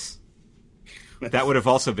Poker Face. That would have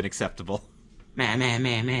also been acceptable.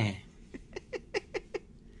 Meh.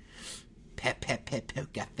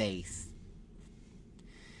 Poker Face.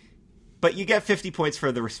 But you get 50 points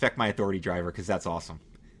for the Respect My Authority driver, because that's awesome.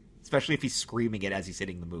 Especially if he's screaming it as he's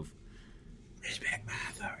hitting the move. Respect my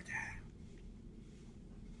authority.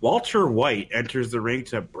 Walter White enters the ring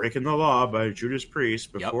to Breaking the Law by Judas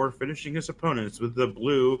Priest before finishing his opponents with the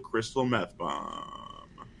blue crystal meth bomb.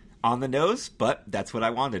 On the nose, but that's what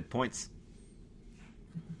I wanted. Points.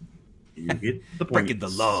 You get the points. Breaking the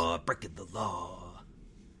law. Breaking the law.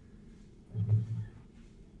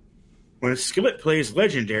 When Skillet plays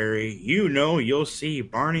Legendary, you know you'll see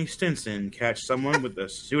Barney Stinson catch someone with a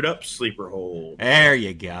suit-up sleeper hold. There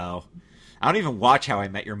you go. I don't even watch How I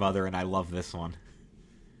Met Your Mother, and I love this one.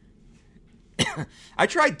 I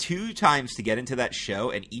tried 2 times to get into that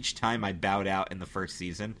show, and each time I bowed out in the first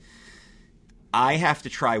season. I have to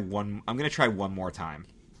try one. I'm going to try one more time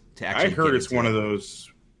to actually. I heard it's one of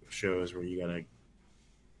those shows where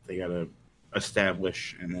they gotta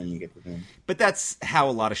establish, and then you get the thing. But that's how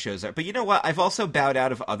a lot of shows are. But you know what? I've also bowed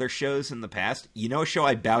out of other shows in the past. You know a show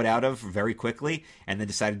I bowed out of very quickly, and then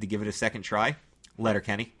decided to give it a second try?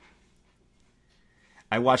 Letterkenny.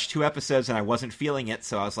 I watched 2 episodes and I wasn't feeling it,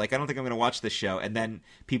 so I was like, I don't think I'm going to watch this show. And then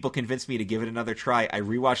people convinced me to give it another try. I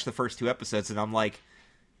rewatched the first 2 episodes and I'm like,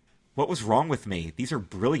 what was wrong with me? These are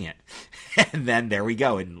brilliant. And then there we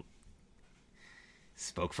go, and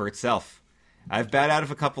spoke for itself. I've bowed out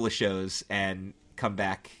of a couple of shows and come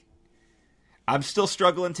back. I'm still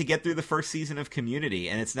struggling to get through the first season of Community,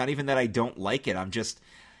 and it's not even that I don't like it.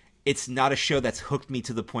 It's not a show that's hooked me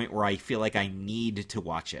to the point where I feel like I need to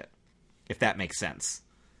watch it, if that makes sense.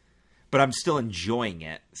 But I'm still enjoying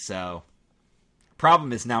it, so...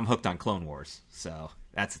 Problem is now I'm hooked on Clone Wars, so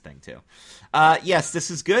that's the thing, too. Yes,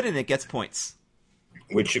 this is good, and it gets points.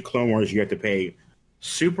 Which Clone Wars you have to pay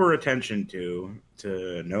super attention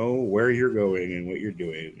to know where you're going and what you're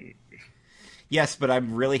doing. Yes, but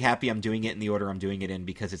I'm really happy I'm doing it in the order I'm doing it in,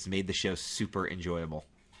 because it's made the show super enjoyable.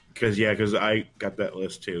 Because I got that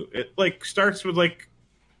list, too. It, starts with,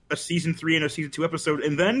 a Season 3 and a Season 2 episode,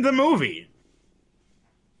 and then the movie.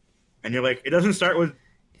 And you're like, it doesn't start with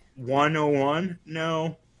 101?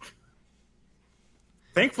 No.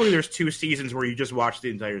 Thankfully, there's 2 seasons where you just watch the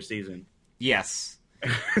entire season. Yes.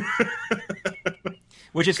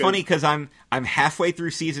 Which is funny, because I'm halfway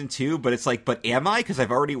through Season 2, but it's like, but am I? Because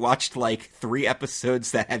I've already watched, 3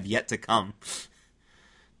 episodes that have yet to come.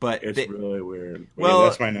 But it's really weird. Well,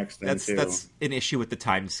 that's my next thing, too. That's an issue with the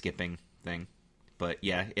time skipping thing. But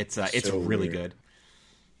yeah, it's really good.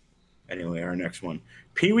 Anyway, our next one.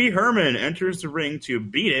 Pee Wee Herman enters the ring to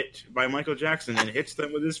Beat It by Michael Jackson and hits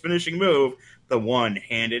them with his finishing move, the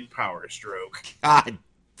one-handed power stroke. God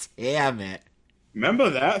damn it. Remember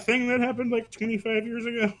that thing that happened 25 years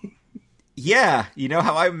ago? Yeah, you know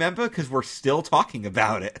how I remember? Because we're still talking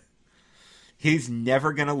about it. He's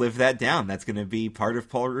never going to live that down. That's going to be part of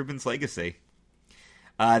Paul Rubin's legacy.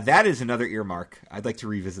 That is another earmark. I'd like to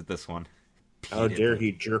revisit this one. How dare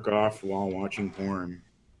he jerk off while watching porn?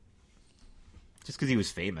 Just because he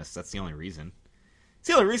was famous. That's the only reason. It's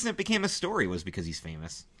the only reason it became a story was because he's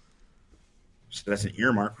famous. So that's an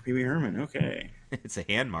earmark for Pee Wee Herman. Okay. It's a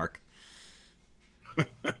hand mark.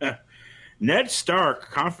 Ned Stark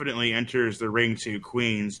confidently enters the ring to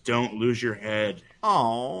Queen's Don't Lose Your Head.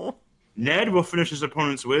 Oh. Ned will finish his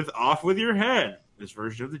opponents with Off With Your Head, this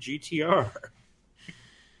version of the GTR.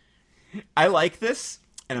 I like this,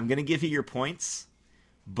 and I'm going to give you your points.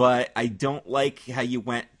 But I don't like how you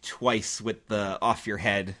went twice with the off your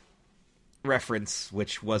head reference,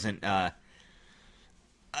 which wasn't, it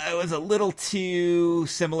was a little too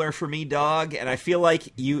similar for me, dog. And I feel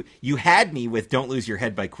like you had me with Don't Lose Your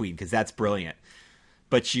Head by Queen, because that's brilliant.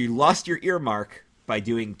 But you lost your earmark by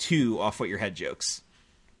doing 2 off what your head jokes.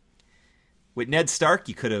 With Ned Stark,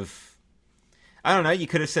 you could have, I don't know, you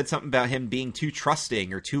could have said something about him being too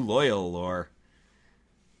trusting or too loyal, or...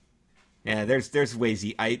 Yeah, there's ways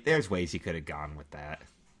you could have gone with that.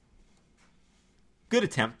 Good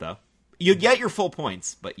attempt, though. You get your full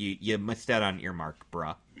points, but you missed out on earmark,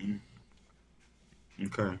 bruh.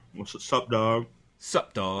 Okay. What's up, dog?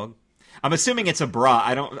 Sup, dog. I'm assuming it's a bra.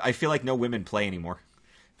 I feel like no women play anymore.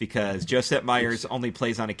 Because Josette Myers only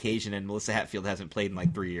plays on occasion, and Melissa Hatfield hasn't played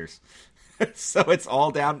in 3 years. So it's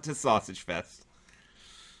all down to Sausage Fest.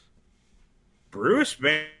 Bruce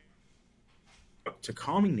Banner to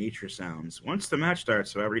calming nature sounds. Once the match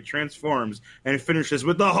starts, however, he transforms and finishes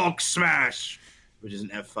with the Hulk Smash, which is an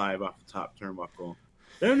F5 off the top turnbuckle.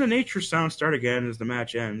 Then the nature sounds start again as the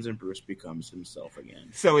match ends and Bruce becomes himself again.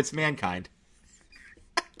 So it's Mankind.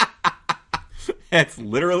 That's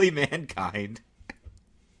literally mankind.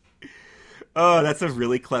 Oh, that's a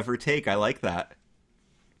really clever take. I like that.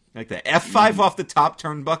 I like that. F5 off the top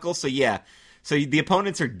turnbuckle. So yeah. So the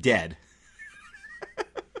opponents are dead.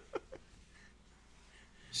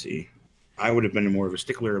 See, I would have been more of a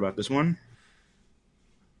stickler about this one.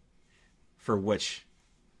 For which?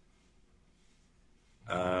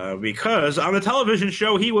 Because on the television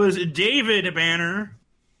show, he was David Banner.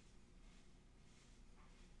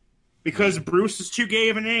 Because Bruce is too gay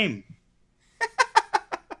of a name.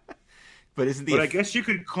 But isn't But I guess you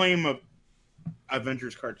could claim a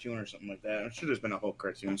Avengers cartoon or something like that. It should have been a Hulk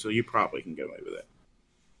cartoon, so you probably can get away with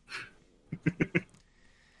it.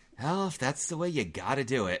 Well, if that's the way you gotta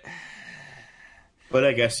do it. But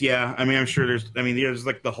I guess, yeah. I mean, I'm sure there's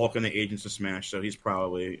like the Hulk and the Agents of Smash, so he's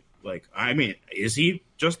probably like, I mean, is he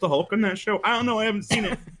just the Hulk in that show? I don't know. I haven't seen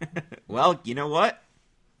it. Well, you know what?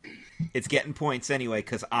 It's getting points anyway,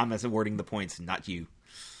 because I'm awarding the points, not you.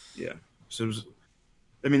 Yeah. So,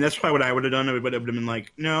 I mean, that's probably what I would have done. It would have been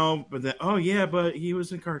like, no, but then, oh, yeah, but he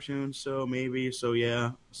was in cartoons, so maybe, so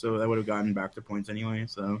yeah. So that would have gotten back to points anyway,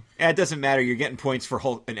 so. Yeah, it doesn't matter. You're getting points for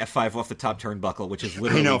an F5 off the top turnbuckle, which is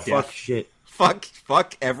literally I know, death. fuck shit.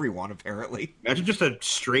 Fuck everyone, apparently. Imagine just a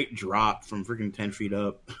straight drop from freaking 10 feet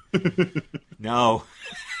up. No.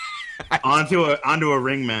 onto a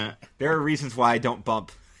ring mat. There are reasons why I don't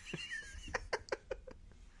bump.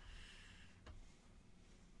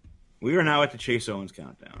 We are now at the Chase Owens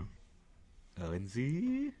countdown. Owens?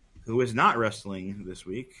 Who is not wrestling this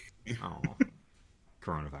week. Oh.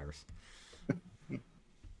 Coronavirus.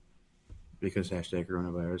 Because hashtag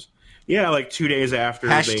coronavirus. Yeah, like 2 days after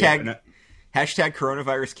hashtag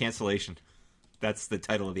coronavirus cancellation. That's the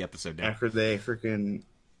title of the episode now. After they freaking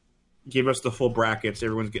give us the full brackets,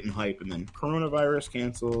 everyone's getting hype, and then coronavirus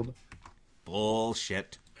canceled.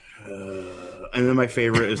 Bullshit. And then my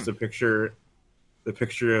favorite is the picture of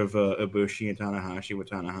Ibushi and Tanahashi, with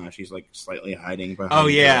Tanahashi's like slightly hiding behind. Oh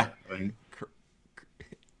yeah.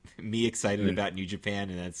 Me excited about New Japan,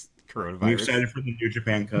 and that's coronavirus. Me excited for the New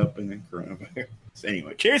Japan Cup, and then coronavirus.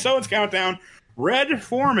 Anyway, Chase Owens countdown. Red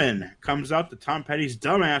Foreman comes out to Tom Petty's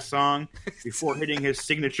dumbass song before hitting his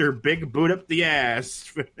signature big boot up the ass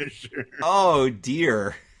finisher. Oh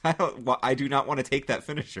dear. I do not want to take that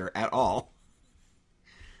finisher at all.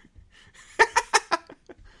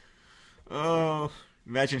 Oh,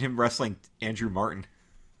 imagine him wrestling Andrew Martin.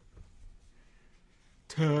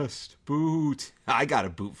 Test boot. I got a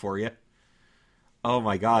boot for you. Oh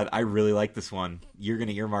my god, I really like this one. You're going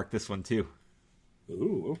to earmark this one too.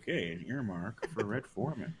 Ooh, okay, an earmark for Red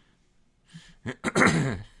Foreman.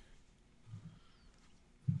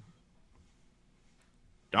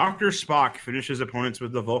 Dr. Spock finishes opponents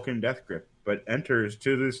with the Vulcan Death Grip, but enters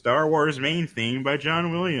to the Star Wars main theme by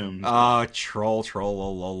John Williams. Troll,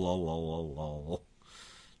 lol.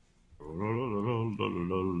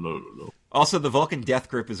 Also, the Vulcan Death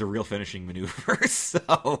Grip is a real finishing maneuver,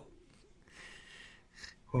 so...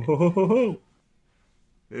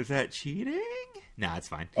 Is that cheating? Nah, it's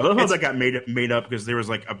fine. I love how that got made up because there was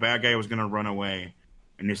like a bad guy was going to run away,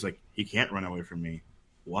 and he's like, he can't run away from me.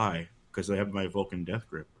 Why? Because I have my Vulcan Death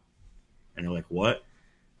Grip. And they're like, what?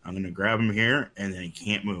 I'm going to grab him here, and then he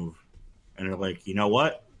can't move. And they're like, you know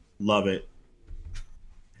what? Love it.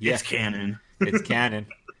 Yeah. It's canon. It's canon.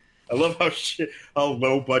 I love how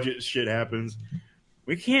low budget shit happens.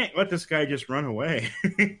 We can't let this guy just run away.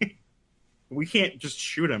 We can't just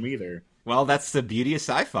shoot him either. Well, that's the beauty of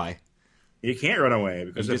sci-fi. He can't run away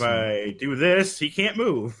because if I do this, he can't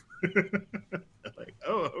move. Like,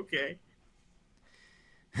 oh, okay.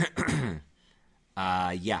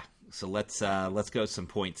 Yeah. So let's go some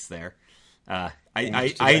points there. I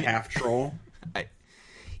half troll.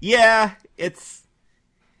 Yeah, it's.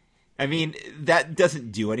 I mean, that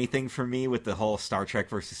doesn't do anything for me with the whole Star Trek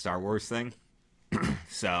versus Star Wars thing.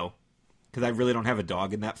 So, because I really don't have a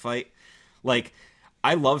dog in that fight. Like,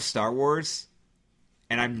 I love Star Wars,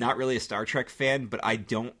 and I'm not really a Star Trek fan, but I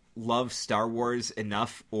don't love Star Wars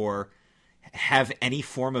enough or have any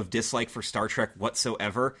form of dislike for Star Trek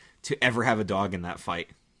whatsoever to ever have a dog in that fight.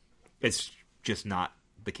 It's just not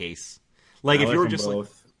the case. Like, if you were just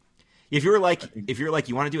both. If you're like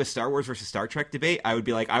you want to do a Star Wars versus Star Trek debate, I would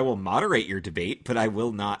be like, I will moderate your debate, but I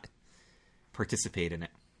will not participate in it.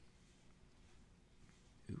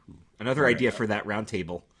 Ooh. Another idea for that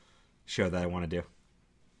roundtable show that I want to do.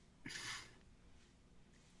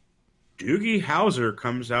 Doogie Howser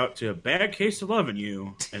comes out to a bad case of loving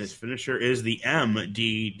you, and his finisher is the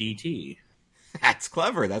MDDT. That's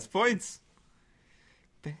clever. That's points.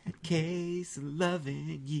 Bad case of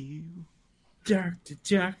loving you.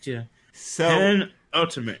 Doctor. So, and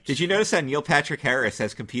Ultimate. Did you notice that Neil Patrick Harris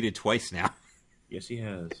has competed twice now? Yes, he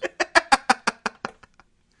has.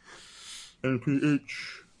 NPH.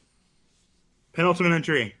 Penultimate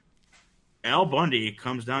entry. Al Bundy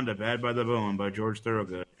comes down to Bad by the Bone by George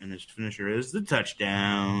Thorogood, and his finisher is the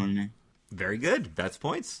touchdown. Very good. That's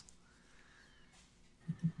points.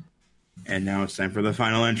 And now it's time for the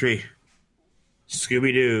final entry.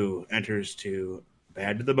 Scooby-Doo enters to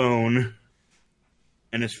Bad to the Bone,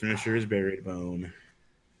 and his finisher is Buried Bone.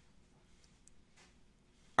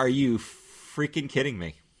 Are you freaking kidding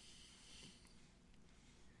me?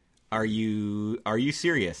 Are you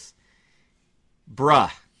serious?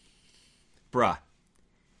 Bruh.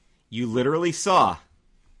 You literally saw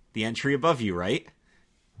the entry above you, right?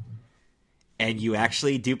 And you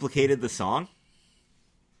actually duplicated the song?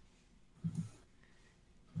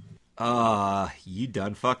 You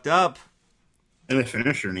done fucked up. And the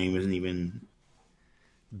finisher name isn't even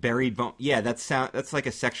Buried Bone. Yeah, that's like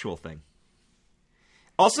a sexual thing.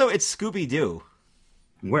 Also, it's Scooby-Doo.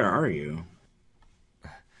 Where are you?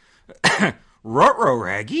 Ruh-roh,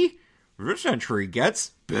 Raggy. This entry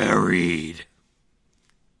gets buried.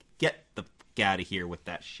 Get the fuck out of here with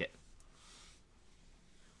that shit.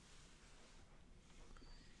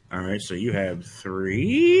 All right, so you have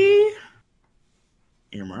 3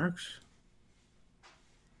 earmarks.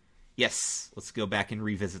 Yes, let's go back and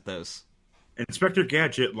revisit those. Inspector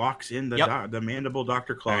Gadget locks in the mandible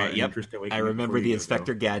Dr. Claw. Right, yep. I remember the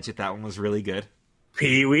Inspector Gadget. That one was really good.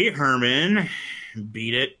 Pee Wee Herman,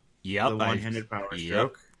 Beat It. Yep. The one-handed power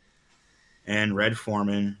stroke. And Red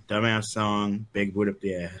Foreman, Dumbass Song, Big Boot Up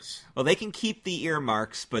the Ass. Well, they can keep the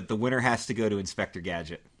earmarks, but the winner has to go to Inspector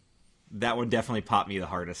Gadget. That one definitely popped me the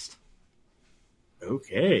hardest.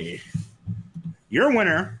 Okay. Your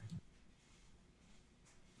winner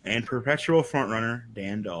and perpetual frontrunner,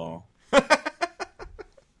 Dan Dahl.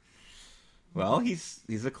 Well,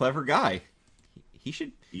 he's a clever guy. He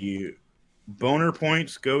should... Boner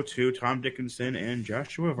points go to Tom Dickinson and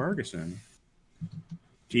Joshua Vargason.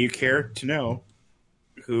 Do you care to know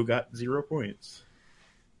who got 0 points?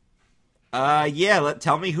 Yeah,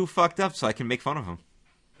 tell me who fucked up so I can make fun of him.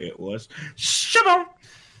 It was Shabba.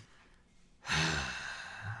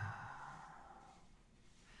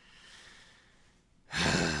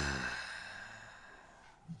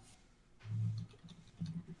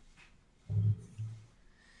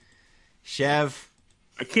 Chev.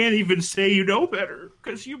 I can't even say you know better,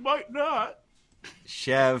 because you might not.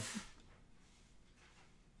 Chev.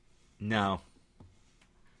 No.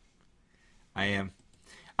 I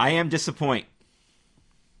am disappointed.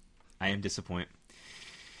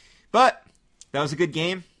 But that was a good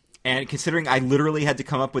game. And considering I literally had to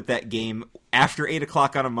come up with that game after 8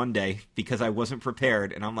 o'clock on a Monday because I wasn't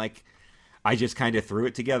prepared, and I'm like, I just kind of threw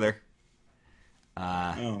it together.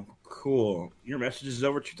 Oh, cool. Your message is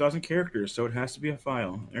over 2,000 characters, so it has to be a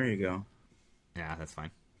file. There you go. Yeah, that's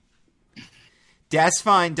fine. That's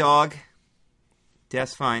fine, dog.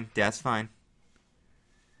 That's fine.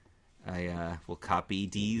 I will copy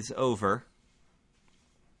these over.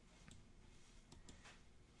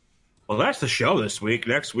 Well, that's the show this week.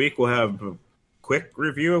 Next week, we'll have a quick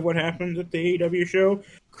review of what happened at the AEW show.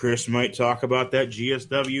 Chris might talk about that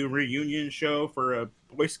GSW reunion show for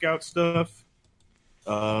Boy Scout stuff.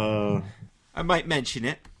 I might mention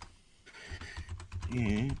it.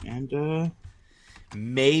 Yeah, and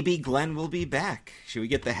maybe Glenn will be back. Should we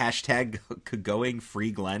get the hashtag going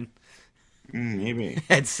free Glenn? Maybe.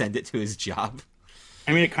 And send it to his job.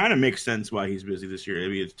 I mean, it kind of makes sense why he's busy this year. I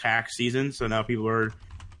mean, it's tax season, so now people are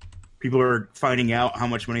finding out how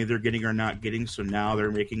much money they're getting or not getting, so now they're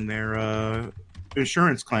making their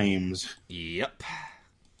insurance claims. Yep.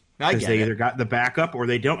 Because they either got the backup or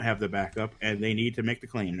they don't have the backup, and they need to make the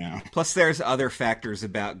claim now. Plus, there's other factors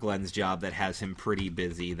about Glenn's job that has him pretty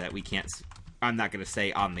busy that we can't... I'm not going to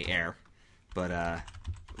say on the air, but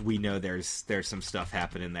we know there's some stuff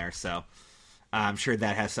happening there, so I'm sure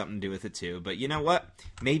that has something to do with it too. But you know what?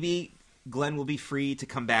 Maybe Glenn will be free to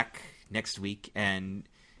come back next week and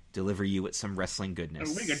deliver you with some wrestling goodness.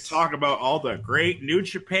 And we can talk about all the great New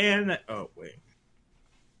Japan... Oh, wait.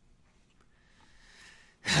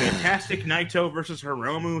 Fantastic Naito versus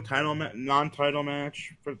Hiromu non-title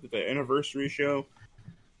match for the anniversary show.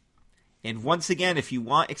 And once again, if you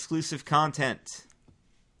want exclusive content,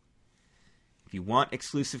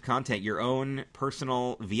 your own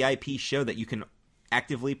personal VIP show that you can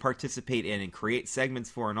actively participate in and create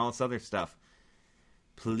segments for and all this other stuff,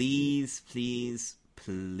 please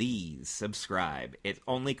subscribe. It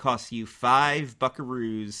only costs you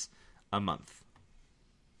 $5 a month.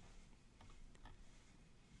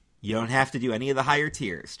 You don't have to do any of the higher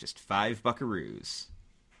tiers, just $5.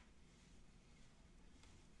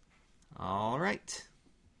 All right.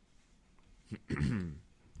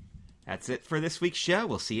 That's it for this week's show.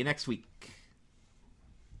 We'll see you next week.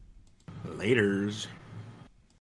 Laters.